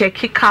e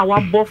check ka wa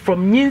bo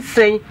from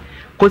nyinse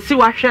kosi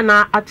wa hwe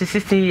na at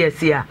 16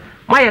 years ya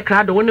why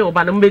krado woni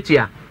oba no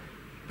mbetua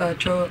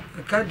Acho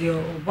kadio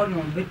oba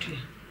no mbetua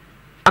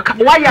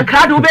why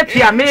krado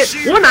betua me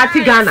wona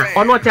ati Ghana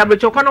ono ti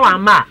abrocho kono wa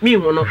ma mi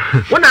hu no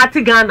wona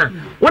ati Ghana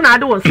wona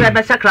ade won se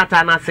be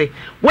shakrata na se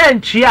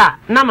wantua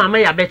na mama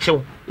ya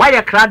bechew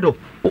why krado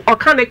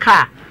okane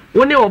ka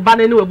woni oba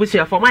na ni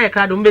wabusua for why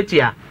krado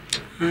mbetua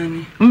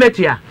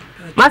mbetua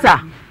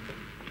masa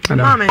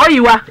mama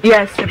oyiwa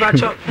yes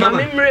ebacho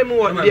mama mre mu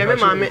wo de me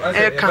mama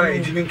e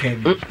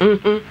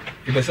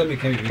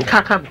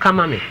kan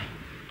kama me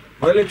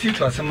relative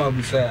to asema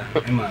busa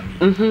mama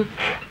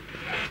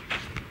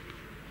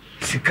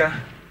sika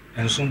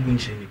ensombu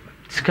nche nipa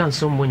sika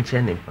ensombu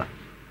nche nipa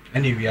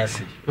ene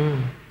wiase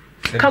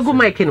kagu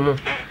mike ni mo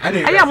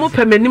aya mo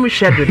pe manim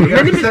hwedo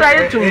manim sa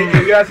yetum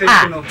wiase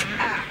no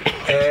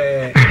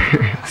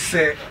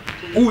se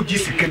uji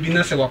sika bi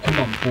na se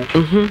wakoma mpo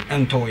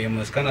ento ye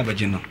muska na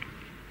baje no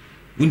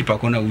unipa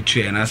kona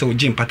utua na se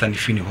uji mpata ne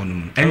fini ho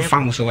no en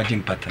fam so waje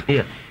mpata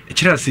e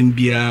kira sem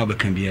bia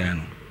bakan bia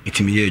no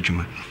etimi ye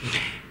adwuma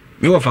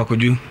me wo fa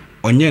kodu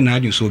onye na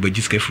adwun so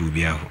baji sika furu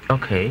bia ho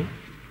okay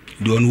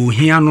do no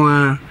hia no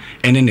a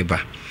ene ne ba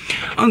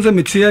anza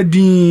metia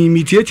din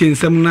metie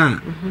chensem na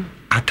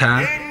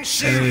ata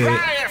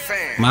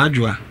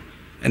maadwa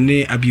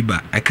ɛne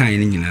Abiba ɛka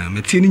yɛ nyina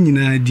mete ne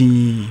nyina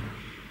din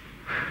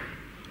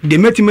de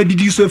metima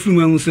didi so afiri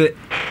mu sɛ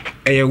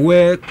ɛyɛ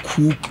where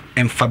cook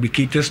and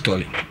fabricated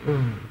story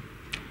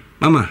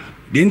mama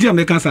the Indian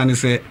American san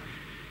say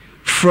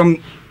from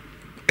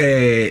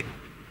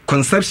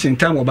conception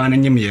time oba na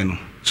nyem no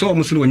so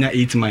almost no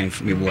 8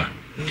 months me boa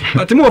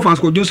but mo fans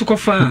ko jonso ko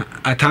fa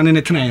atane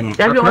ne tenan no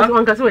ya bi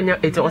on ka se wonya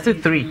 8 or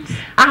 3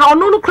 aha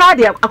ono no crowd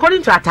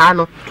according to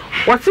atano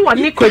what see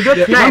woni kojo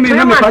tenan me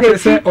na me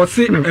say o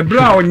se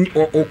ebra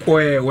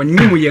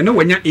wonyem ye no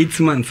wonya 8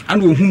 months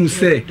and wo hunu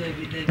say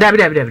dabi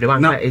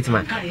 8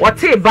 months what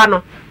say ba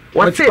no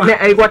what say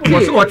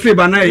what say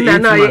ba na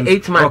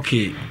 8 months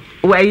okay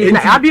we na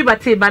Abiba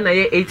say ba na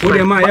 8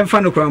 months o ma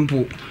yemfa no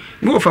krampo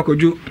me wo fa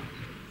kojo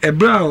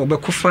ebra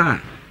obekofa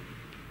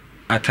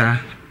ata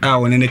a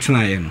woni ne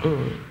tenaye no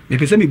me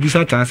pese me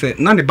busa ta se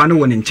na ne ba no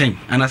woni nchen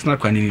anasna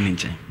kwa ne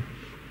nchen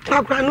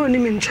akwa no ni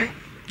me nchen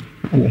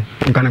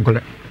nkana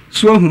kole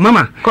so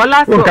mama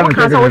kola so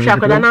kan so wo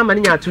shakwa na ma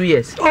nya 2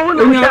 years oh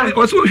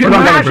no so hwe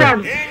una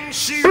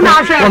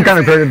sha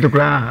nkana kole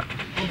tukura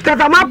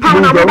tata ma pa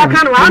na ba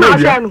kan wa na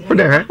sha no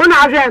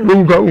una sha no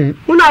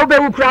una obe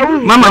ukura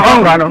mama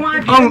on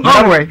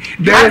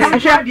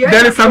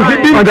there is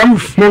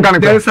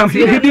some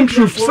hidden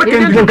truth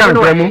second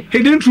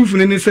hidden truth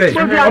in say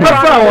oba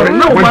or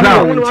na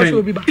one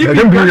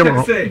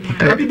say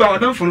Abiba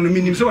wadan for no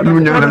minim say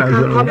wadan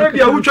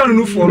bia wutwa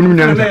no for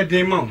na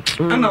dey ma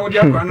ana wo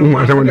dia kwa no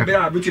be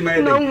abuti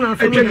mai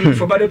dey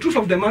for but the truth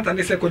of the matter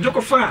they say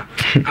kojoko fa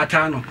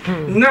atano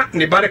na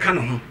ne bare ka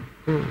no ho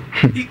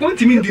he want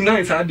to mean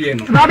deny sa de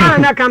no baba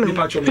na ka no to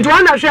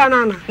wana hwe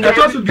anana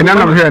etosu bi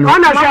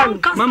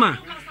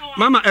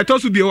mama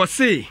etosu bi o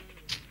say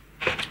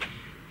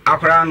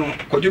akra no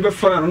kojo be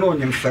fa no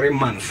onyem 3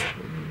 months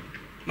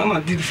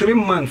mama did 3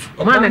 months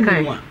o man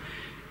kan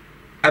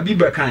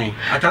Abiba kan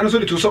atano so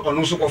de to so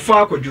ono so ko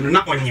fa kojo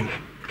na onyem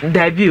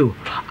debut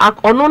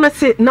ono na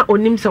say na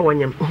onim se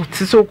wonyem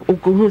ti so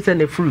ko se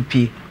na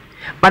frupie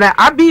but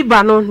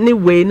Abiba no ni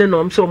we ne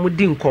no so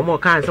mudi nkomo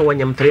kan se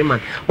wonyem 3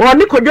 months o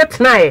ni kojo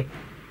tenae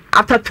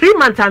after 3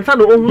 months and so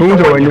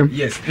no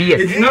yes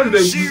it's not the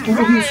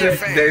people who say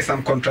there is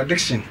some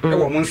contradiction e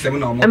wo mon sem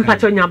na o mo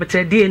empacho nya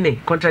betre DNA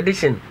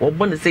contradiction o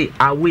bon say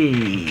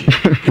away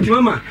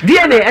mama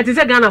DNA it is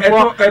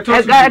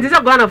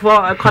Ghana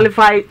for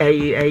qualify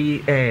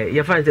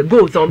your friends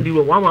goals on the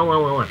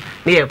 1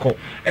 na ye ko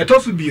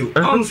etosu bio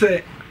on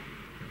say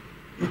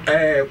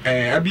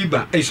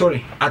Abiba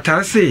sorry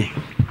atase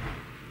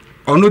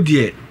ono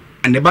die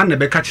aneba na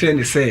be ka kire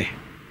ne say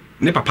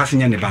ne papa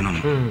senya ne ba no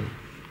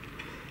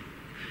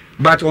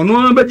but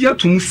ono ba dia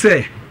tum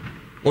say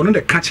ono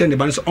de ka kire ne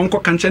ba no so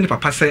onko ka kire ne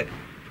papa say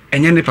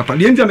enye ne papa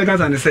the Indian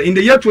Americans say in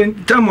the year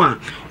 20 time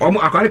omo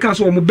akwari kan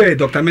so omo be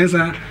Dr.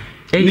 Mensa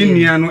ni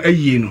nua no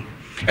ayie no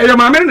e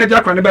ma me na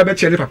dia kwa ne ba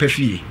kire ne papa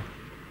fie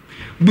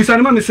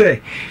busani ma me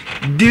say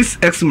this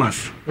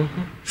Xmas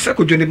say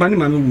ko jone ba ne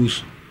ma me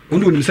rules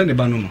ono ni say ne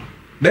ba no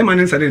be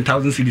man say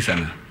 1000 cedis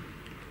ana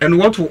and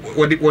what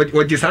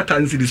is that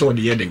 1000 cedis or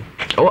the yedding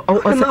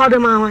how the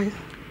man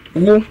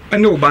wo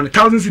and no ban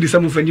 1000 cedis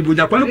some for ni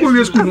boja kwa no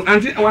go school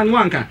anti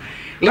one kan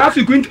last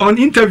week on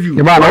interview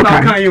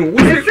kan you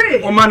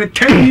o man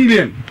 10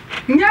 million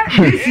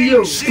this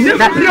year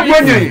that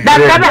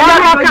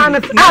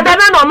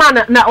no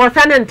man na o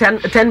send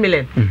 10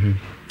 million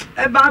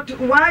about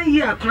 1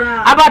 year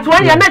cry about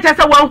 1 year na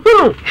say wan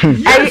hunu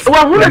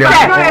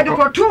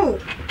say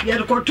ya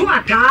ko to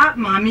ata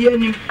mami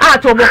enim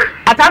atobo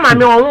ata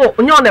mami won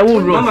nyo na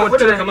wuro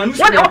what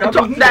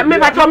me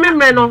ba to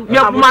me no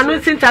manu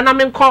sinta na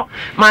me nko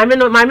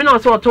mami no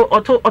so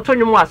oto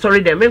nwum wa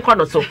sorry dem me nko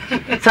no so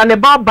sa ne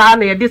ba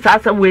na ye di sa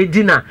asem we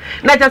di na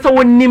je so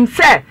wonim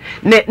se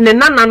ne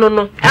nana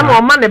no e ma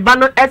o ma ne ba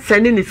no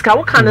eseni ni ska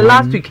wo kan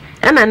last week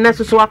e na nne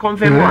so wa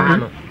confirm wa ha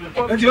no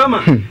enti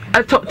mama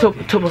to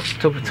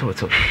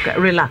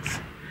relax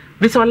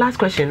this our last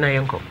question na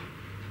yanko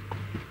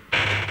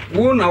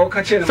wo na wo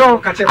ka kire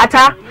so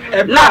ata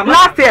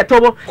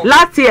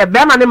last year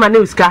be ma ne ma ne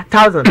uska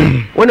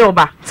 1000 woni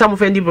oba some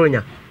fendi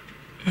bronya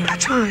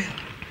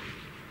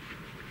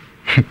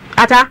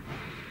ata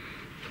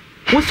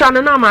wusa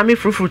na ma me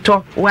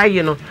frufruto why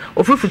you know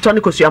ofrufruto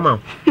ni kosua ma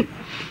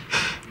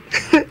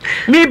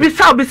me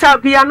bisa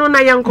bia no na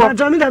yanko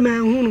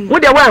wo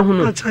de wa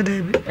hunu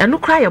eno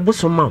kra ye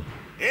boso ma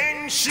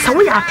sa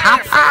wo ya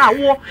ta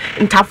wo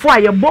ntafo a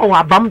ye bo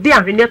wa bam de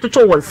ahwene to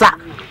cho wonsa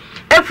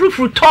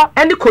efrufuto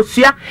eni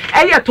kosua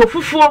eye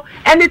tofufuo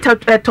eni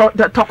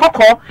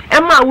tokoko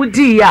ema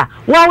wudi ya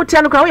wa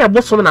wotia no kwa wo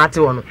bosom na ate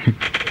wono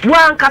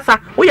wa ankasa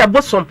wo ye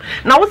bosom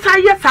na wo sa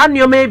ye sa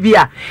nioma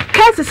bia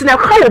cases na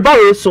kwa wo ba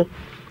wo so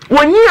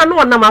wonyi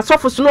anu na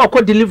masofo so no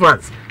okọ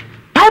deliverance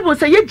Bible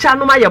say ye gya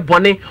no ma ye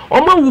bone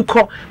oma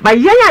wuko ba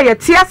ye ya ye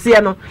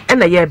tiase no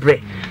na ye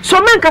bre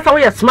so men kasa wo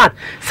ye smart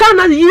sa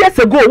na years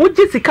ago wo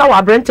jisika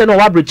wa brente no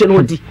wa breche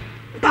no di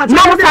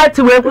na wo sa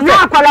ti we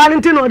na akwala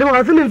nti no de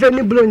wa se me mfe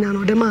ni blonya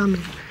no de ma me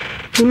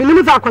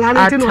minimum za akwala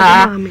nti no de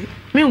ma me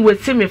me we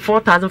see me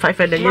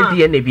 4500 nye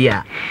die na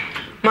bia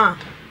ma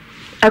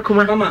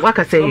Akuma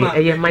waka say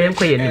eh ma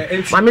yenko ye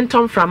ni ma me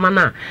ntom frama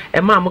na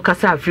e ma mo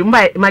kasa afri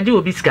ma je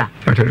obi sika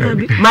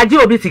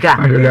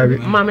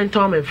ma me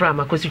ntom me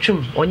frama ko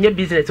sitwum onye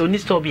business oni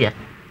store bia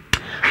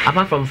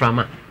apart from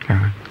frama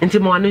enti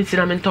mo anu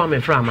nsira me ntom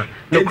me frama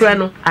no kura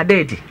no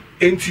adedi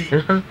enti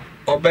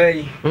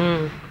obey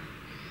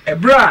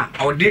ebra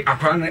odi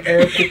akwa na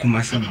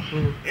kokuma se no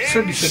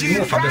se bi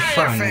mo fa be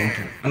fa no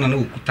ana na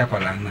okuta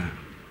kwala na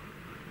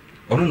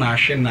onu na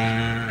ahwe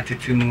na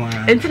tetinu a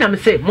enti na me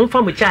say mo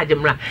fa mo charge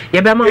mra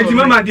ye be ma enti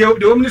mama de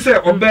omni say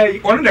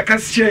obey onu da ka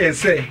share yen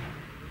say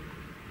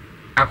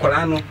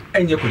akwala no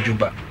enye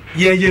kojuba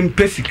ye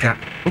mpesika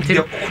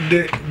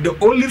the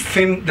only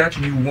thing that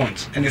we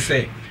want and they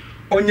say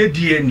onye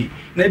DNA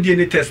na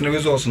DNA test na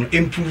results no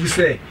improve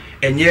say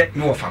enye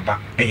me wo fa ba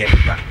eye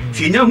ba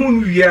ti nya hu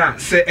nu wi a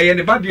say eye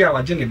ne ba dia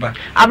wa je ne ba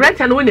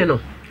abranta no woni no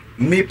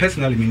me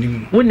personally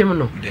minimum wonim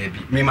no debi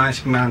me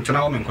man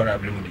tana wo me nkora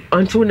abremu de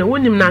onto ne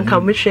wonim na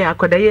nka me hwe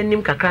akoda ye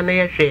nim kakra na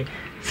ye hwe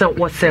se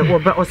wo se wo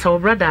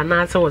brother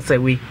na se wo se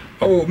we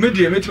oh me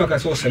de me tima ka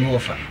se wo se me wo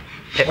fa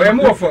o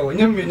me wo fa wo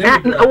nyam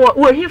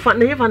wo hi fa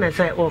na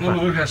se wo fa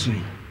no hasu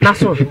ni na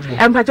so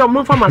empacho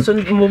mo fa ma so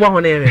mo bo ho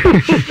na ye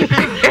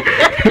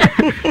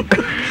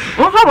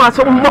mo fa ma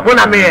so mo ho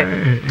na me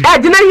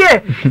jina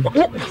ye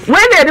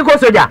we na edi ko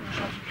soja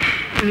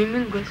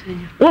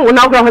oh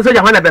na ko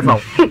soja ho na be fa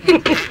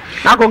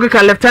na ko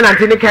ka lieutenant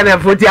ni kana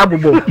foti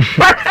abubo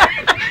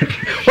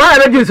wa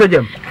na be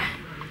soja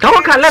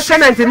ka ka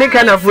lieutenant ni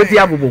kana foti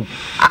abubo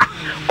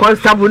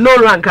constable no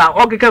rank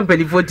o ka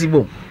company foti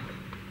bo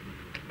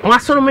wa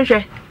so no me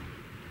hwe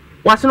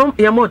wa so no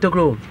ya mo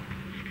tokro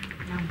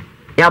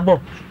ya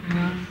bo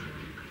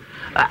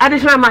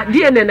additional ma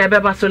DNA na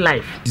beba so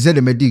life say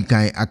the medic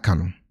kan aka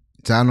no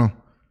ta no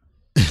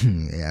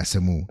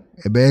asemu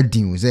e be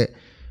din say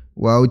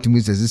wa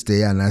ultimate sister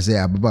ya na say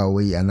ababa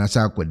we ya na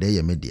sa akoda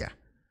ya media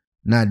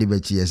na de be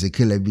chi ya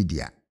sekela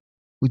bidia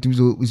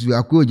ultimate usu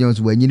akwo jan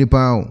so wanyini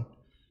pa o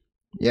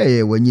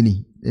ye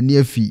wanyini eni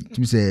afi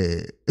tim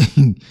say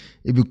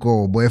e bi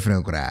call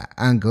boyfriend kra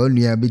anka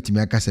onua betimi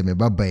aka se me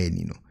baba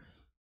eni no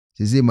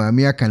say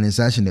maami aka ne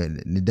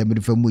session ne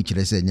dabiri fa mu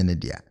kire say nyane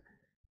dia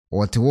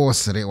what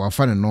was re wa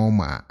fa ne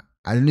normal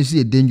ale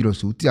si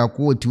dangerous uti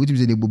akwo uti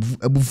say ne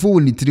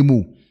abufu ni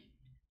trimu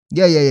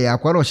ya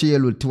akwa ro hye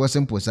yellow ti was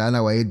simple sa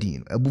na wa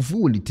edin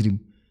abufu ni trim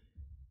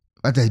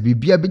ata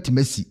bibia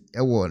betimasi e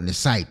wo ne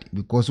side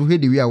because we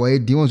the way wa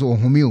edin won so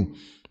ohome o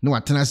no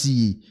watena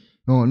si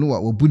no wa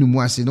obuni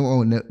mu ase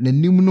no na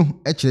nim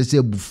no e kire say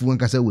abufu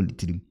nka sa wo ni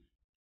trim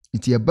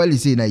iti e bali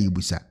say na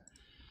yibusa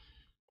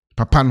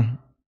papa no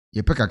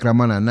ye pe kakra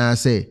mana na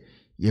say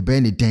ye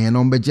be ni den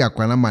no mbeji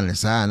akwana mane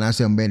saa na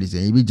say mbe ni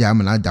say ye bi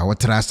jam na da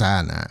wotra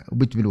saa na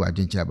obetumi wa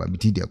dwenkyira ba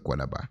biti de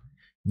akwana ba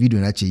video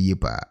na che yie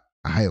pa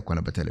ahaya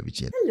kwana ba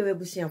television. Hello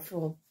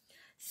ebusiafo.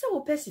 So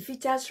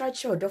pesifita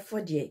structure do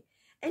for de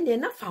and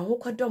then na fa ho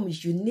kodom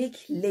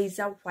unique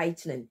laser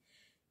whitening.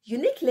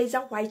 Unique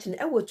laser whitening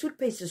e wo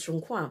toothpaste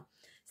sonko a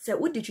se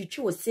wo de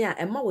twitwi wo se a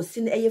e ma wo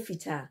se na eye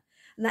fita.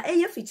 Na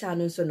eye fita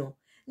no so no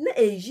na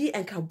eyi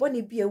enka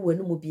bone bia wo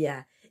no mu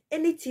bia.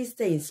 Any tea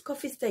stains,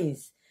 coffee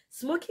stains,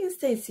 smoking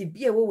stains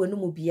bia wo no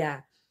mu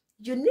bia.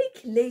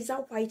 Unique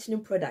laser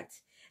whitening product.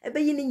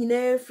 Ebe yi ni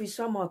nyina free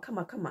so ma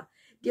kama.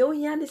 De o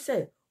hia ne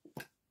se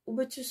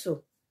ubetu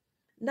so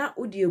na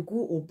odi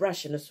egu o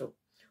brush no so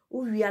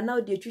uwia na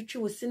odi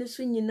twitwi wo sine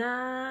so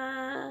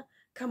nyina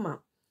kama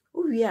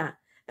uwia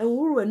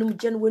enwuru anum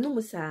je no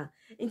wanum sa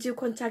into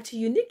contact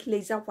Unique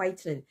Laser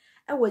Whitening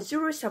at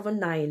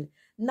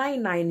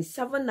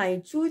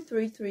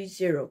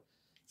 07999792330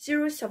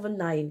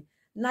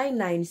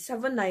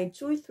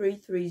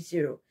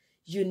 07999792330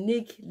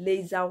 Unique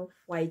Laser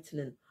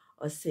Whitening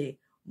or say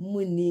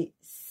Muni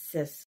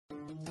says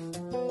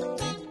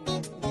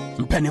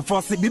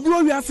Penifose bibio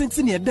wi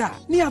asenti ne da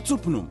ne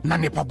atopno na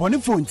ne pabone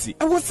fonti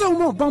e wo se wo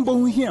ma bambo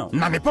hu hia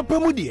na ne papa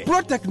mu de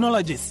Pro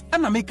Technologies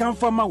ana me kan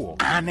fama wo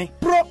ane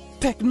Pro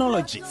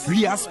Technologies.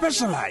 We are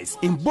specialized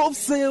in both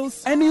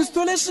sales and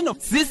installation of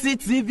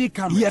CCTV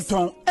cameras.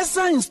 Yeton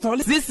esa install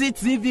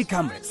CCTV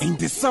cameras in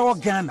the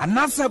South Ghana and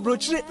NASA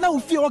brochure na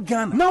ufi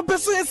Ghana. Now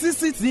beso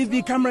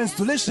CCTV camera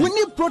installation. We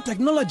need Pro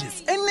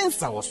Technologies and then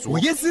South.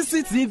 We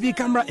CCTV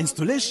camera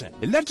installation,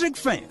 electric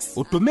fence,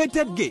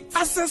 automated gate,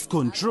 access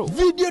control,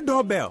 video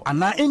doorbell,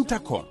 and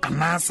intercom,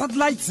 and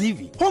satellite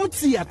TV, home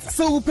theater.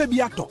 So upe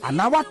biato and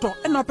wato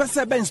and na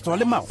pese be install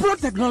them out. Pro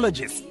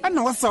Technologies and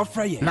our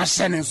software. Na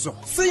shenen so.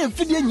 Say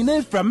fidie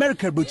nyina fra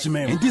America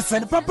brochime ndi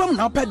send papam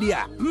na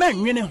opedia man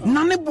nwene ho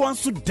na ne bo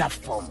anso da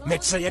form me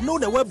kye no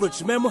the web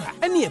brochime mu ha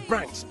ene e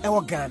branch e wo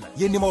Ghana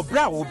ye ni mo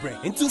bra wo bre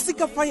nti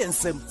sika fire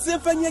nsem se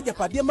fanya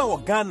japade ma wo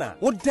Ghana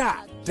wo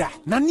da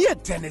na ne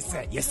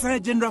tenese yes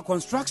general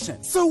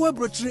construction so web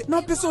brochire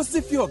na peso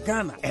si fi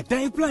Ghana e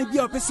dan plan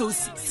bia peso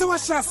si se wa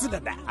sha se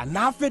dada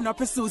ana afa na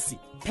peso si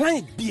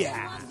appliance beer.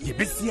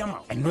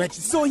 Yebesiama, and no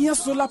so here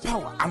solar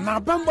power, and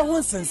our bamba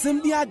once and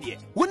send the idea.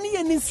 When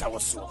you need so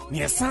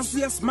near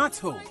Sansuya Smart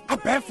Home, a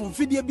pair from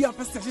Fidia Bia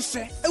Pastor,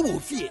 a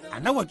wolf here,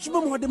 and our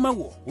Chuba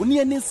Modemawo, when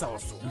you need so.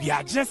 We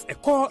are just a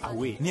call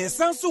away. Near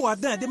Sansu are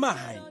there, the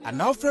Mahine, and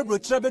now February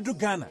Trabedu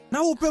Ghana.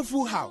 Now open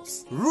full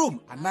house, room,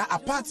 and now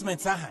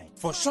apartments are high.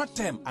 For short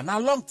term and now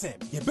long term,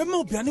 you be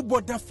more piano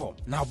board that form.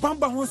 Now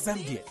Bamba won't send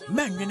you,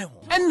 man, you know,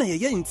 and now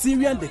your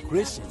interior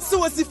decoration.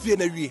 So as if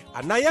you're in a way,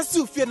 and now you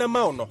still fear no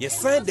mountain, your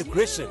sign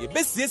decoration, your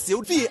best yes,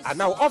 you'll be and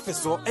now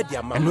officer at the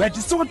amount. And where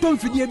you saw Tom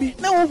Fidiabi,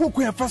 now who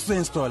can first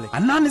install it,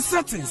 and now the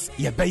settings,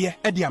 you pay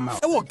at the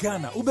amount. Our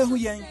Ghana,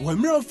 Ubehuyan, when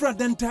Mirror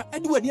Fradenta,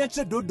 Edward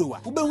Yacha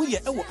Dodoa,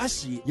 Ubehuya, our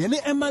Ashi, Yene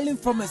Emmalin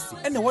Pharmacy,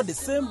 and what the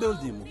same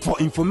building. For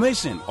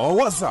information or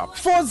WhatsApp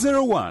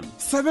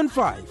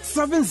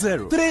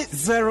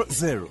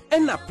 401-7570-300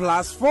 and a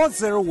plus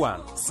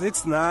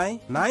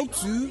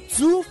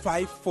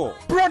 401-6992-254.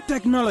 Pro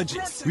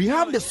Technologies. We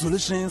have the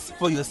solutions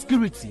for your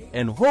security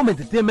and home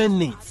entertainment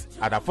needs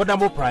at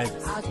affordable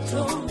prices.